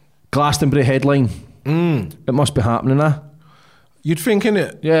 Glastonbury headline. It must be happening now. You'd think,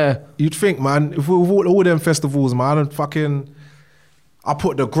 innit? Yeah. You'd think, man, if we all them festivals, man, I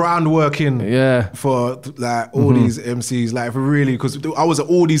put the groundwork in for like all these MCs, like really, because I was at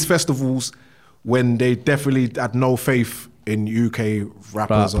all these festivals when they definitely had no faith in UK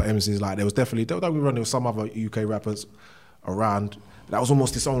rappers or MCs. Like there was some other UK rappers around. That was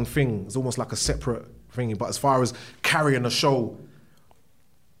almost its own thing. It's almost like a separate thing. But as far as carrying a show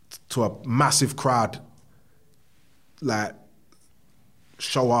to a massive crowd, like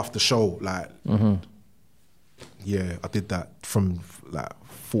show after show, like I did that from like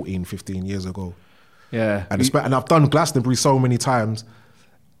 14, 15 years ago. Yeah. And I've done Glastonbury so many times,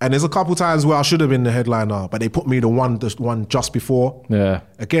 And there's a couple times where I should have been the headliner, but they put me the one just before. Yeah.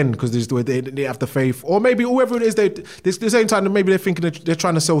 Again, because they have the faith, or maybe whoever it is, the same time maybe they're thinking they're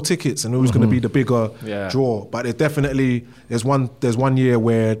trying to sell tickets and who's going to be the bigger draw. But there's one year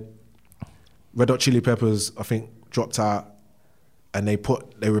where Red Hot Chili Peppers, I think, dropped out, and they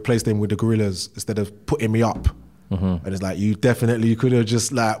replaced them with the Gorillaz instead of putting me up. And it's like, you could have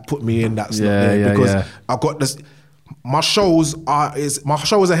just like put me in that slot there, because I've got this. My show is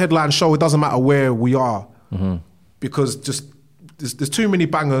a headline show. It doesn't matter where we are, because just there's too many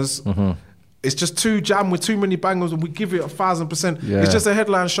bangers. It's just too jammed with too many bangers, and we give it 1,000%. It's just a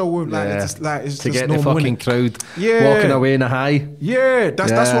headline show with it's just to get the fucking crowd walking away in a high.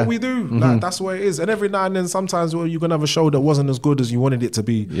 That's what we do. Like, that's what it is. And every now and then, sometimes you're gonna have a show that wasn't as good as you wanted it to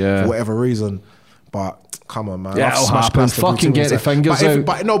be for whatever reason. But come on, man. Yeah, it'll happen. Fucking get the fingers out.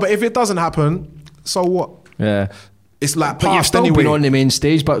 But if it doesn't happen, so what? Yeah. It's like but you've still anyway. been on the main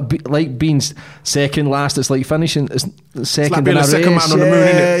stage, but being second last, it's like finishing second like being in a second race. Man on the moon,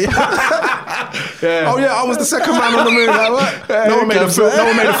 innit? Oh yeah, I was the second man on the moon. Like, what? No one made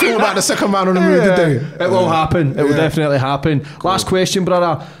a film about the second man on the moon, did they? It will happen. It will definitely happen. Cool. Last question,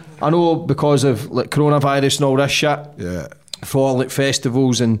 brother. I know because of like coronavirus and all this shit. Yeah. For like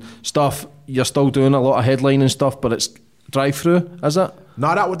festivals and stuff, you're still doing a lot of headlining stuff, but it's drive-through, is it?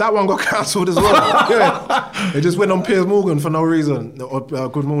 No, that one got cancelled as well. It just went on Piers Morgan for no reason.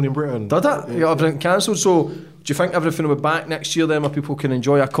 Good Morning Britain. Did it? You got everything cancelled. So do you think everything will be back next year then, where people can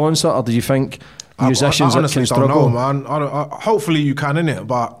enjoy a concert, or do you think musicians I honestly can struggle? don't know, man. Hopefully you can, innit?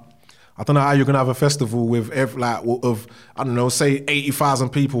 But I don't know how you're gonna have a festival with I don't know, say 80,000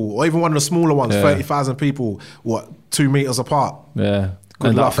 people, or even one of the smaller ones, 30,000 people. 2 meters apart? Yeah.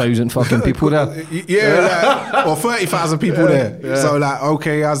 And 1,000 fucking people there. Or 30,000 people there. Yeah. So like,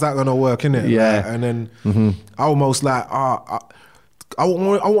 okay, how's that gonna work, innit? Yeah. Like, and then I almost like, I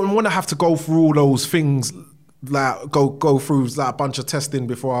wouldn't want to have to go through all those things, like go through like a bunch of testing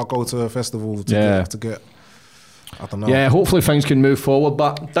before I go to a festival to get. I don't know. Yeah, hopefully things can move forward.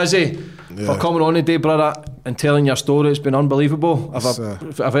 But Dizzy, for coming on today, brother, and telling your story, it's been unbelievable.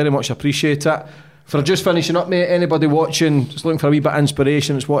 I very much appreciate it. For just finishing up, mate, anybody watching, just looking for a wee bit of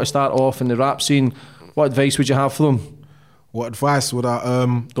inspiration, it's what to start off in the rap scene, what advice would you have for them? What advice would I...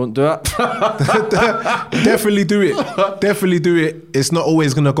 Don't do it. Definitely do it. Definitely do it. It's not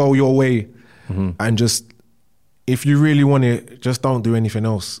always going to go your way. And just, if you really want it, just don't do anything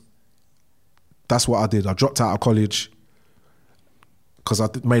else. That's what I did. I dropped out of college because I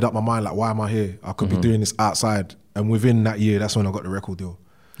made up my mind, like, why am I here? I could be doing this outside. And within that year, that's when I got the record deal.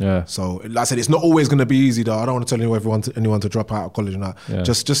 Yeah. So, like I said, it's not always going to be easy, though. I don't want to tell anyone to drop out of college and that. Yeah.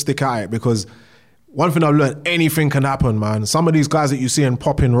 Just stick at it, because one thing I've learned, anything can happen, man. Some of these guys that you see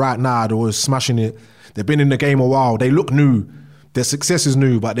popping right now, they're always smashing it. They've been in the game a while. They look new. Their success is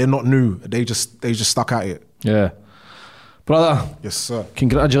new, but they're not new. They just stuck at it. Yeah. Brother. Yes, sir.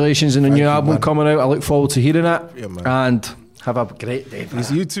 Congratulations on the new album coming out. I look forward to hearing it. Yeah, man. And have a great day.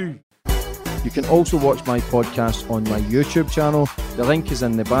 Yes, you too. You can also watch my podcast on my YouTube channel. The link is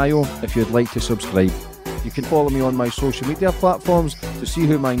in the bio if you'd like to subscribe. You can follow me on my social media platforms to see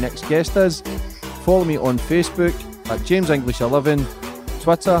who my next guest is. Follow me on Facebook at JamesEnglish11,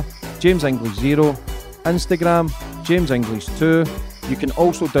 Twitter, JamesEnglish0, Instagram, JamesEnglish2. You can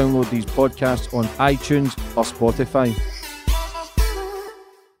also download these podcasts on iTunes or Spotify.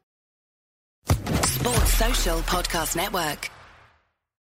 Sports Social Podcast Network.